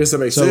guess that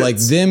makes sense. So like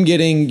them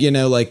getting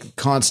like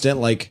constant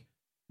like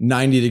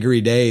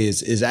 90-degree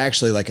days is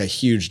actually like a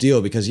huge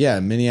deal because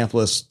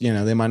Minneapolis,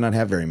 they might not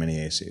have very many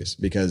ACs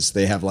because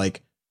they have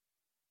like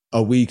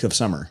a week of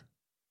summer.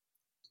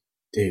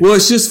 Dude. Well,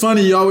 it's just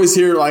funny. You always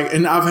hear like,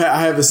 and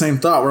I have the same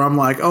thought where I'm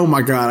like, oh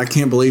my God, I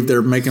can't believe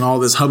they're making all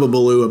this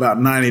hubbubaloo about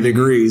 90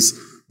 degrees,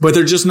 but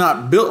they're just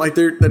not built like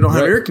they don't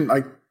have air.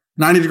 Like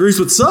 90 degrees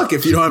would suck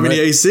if you don't have any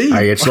AC.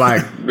 Hey, it's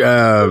like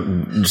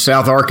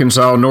South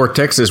Arkansas, North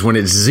Texas when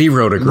it's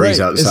 0 degrees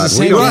outside.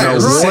 We don't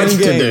know what to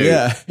do.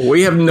 Yeah.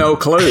 We have no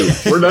clue.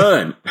 We're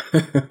done.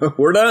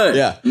 We're done.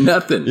 Yeah.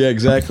 Nothing. Yeah,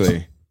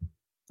 exactly.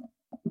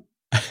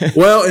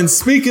 Well, and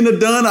speaking of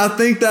done, I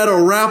think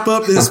that'll wrap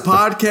up this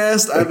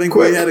podcast. I think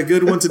we had a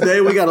good one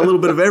today. We got a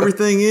little bit of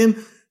everything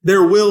in.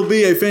 There will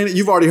be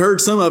you've already heard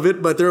some of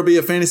it, but there'll be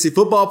a fantasy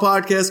football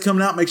podcast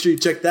coming out. Make sure you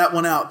check that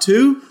one out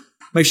too.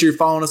 Make sure you're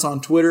following us on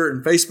Twitter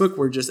and Facebook.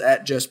 We're just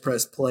at Just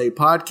Press Play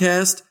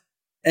Podcast.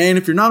 And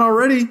if you're not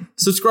already,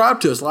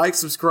 subscribe to us. Like,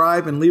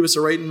 subscribe, and leave us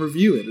a rating and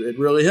review. It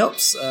really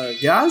helps.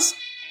 Guys,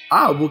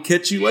 I will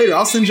catch you later.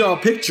 I'll send y'all a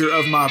picture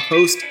of my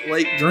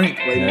post-late drink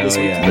later this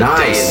week. Yeah.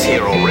 Nice.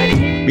 Here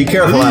already. Be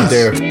careful out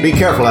there. Be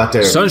careful out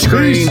there.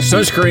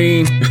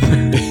 Sunscreen.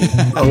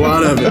 A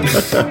lot of it.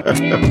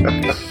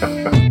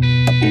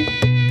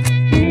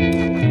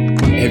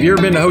 Have you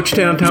ever been to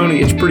Hochtown, Tony?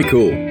 It's pretty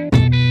cool.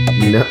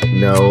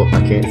 No,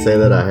 I can't say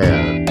that I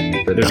have.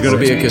 There's going to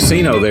be a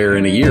casino there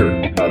in a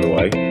year, by the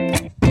way.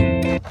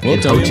 In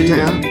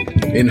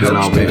Hochtown? In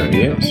Hochtown,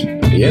 yes.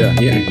 Yeah.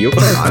 You'll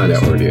probably find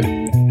out where it is.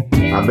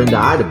 I've been to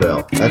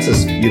Idabel. That's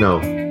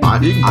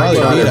You can probably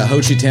be at a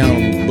Ho Chi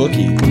Town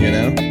bookie, you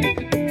know?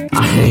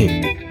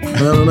 I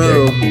don't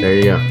know. There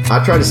you go.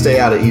 I try to stay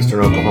out of Eastern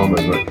Oklahoma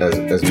as much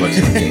as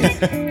I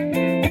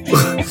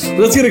can.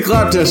 Let's get a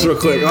clap test real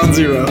quick on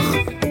 0.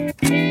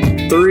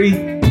 3,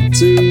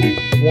 2,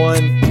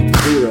 1,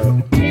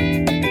 0.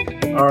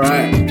 All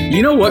right.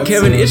 You know what,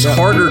 Kevin? It's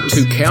harder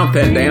to count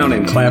that down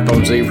and clap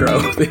on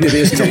 0 than it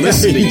is to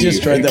listen to you.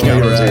 Just tried that way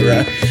around,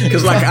 yeah.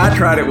 Because like I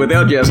tried it with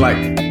LJ, I was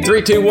like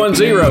 3, 2, 1,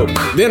 0.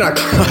 Then I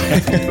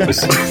clapped.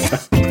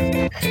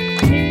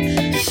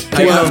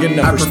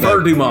 I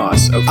prefer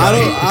Dumas. Okay.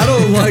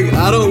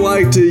 I don't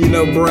like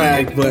to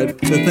brag, but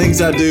the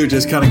things I do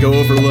just kind of go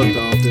overlooked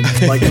often,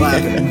 like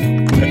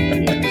clapping.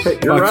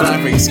 You're right.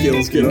 Clapping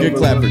skills get Good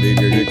clapper, dude.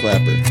 You're a good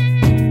clapper.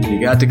 You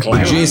got to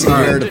clap. Jason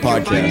Garrett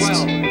podcast.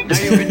 Well, now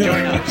you can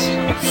join us.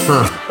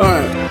 All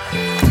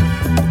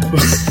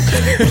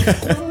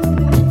right.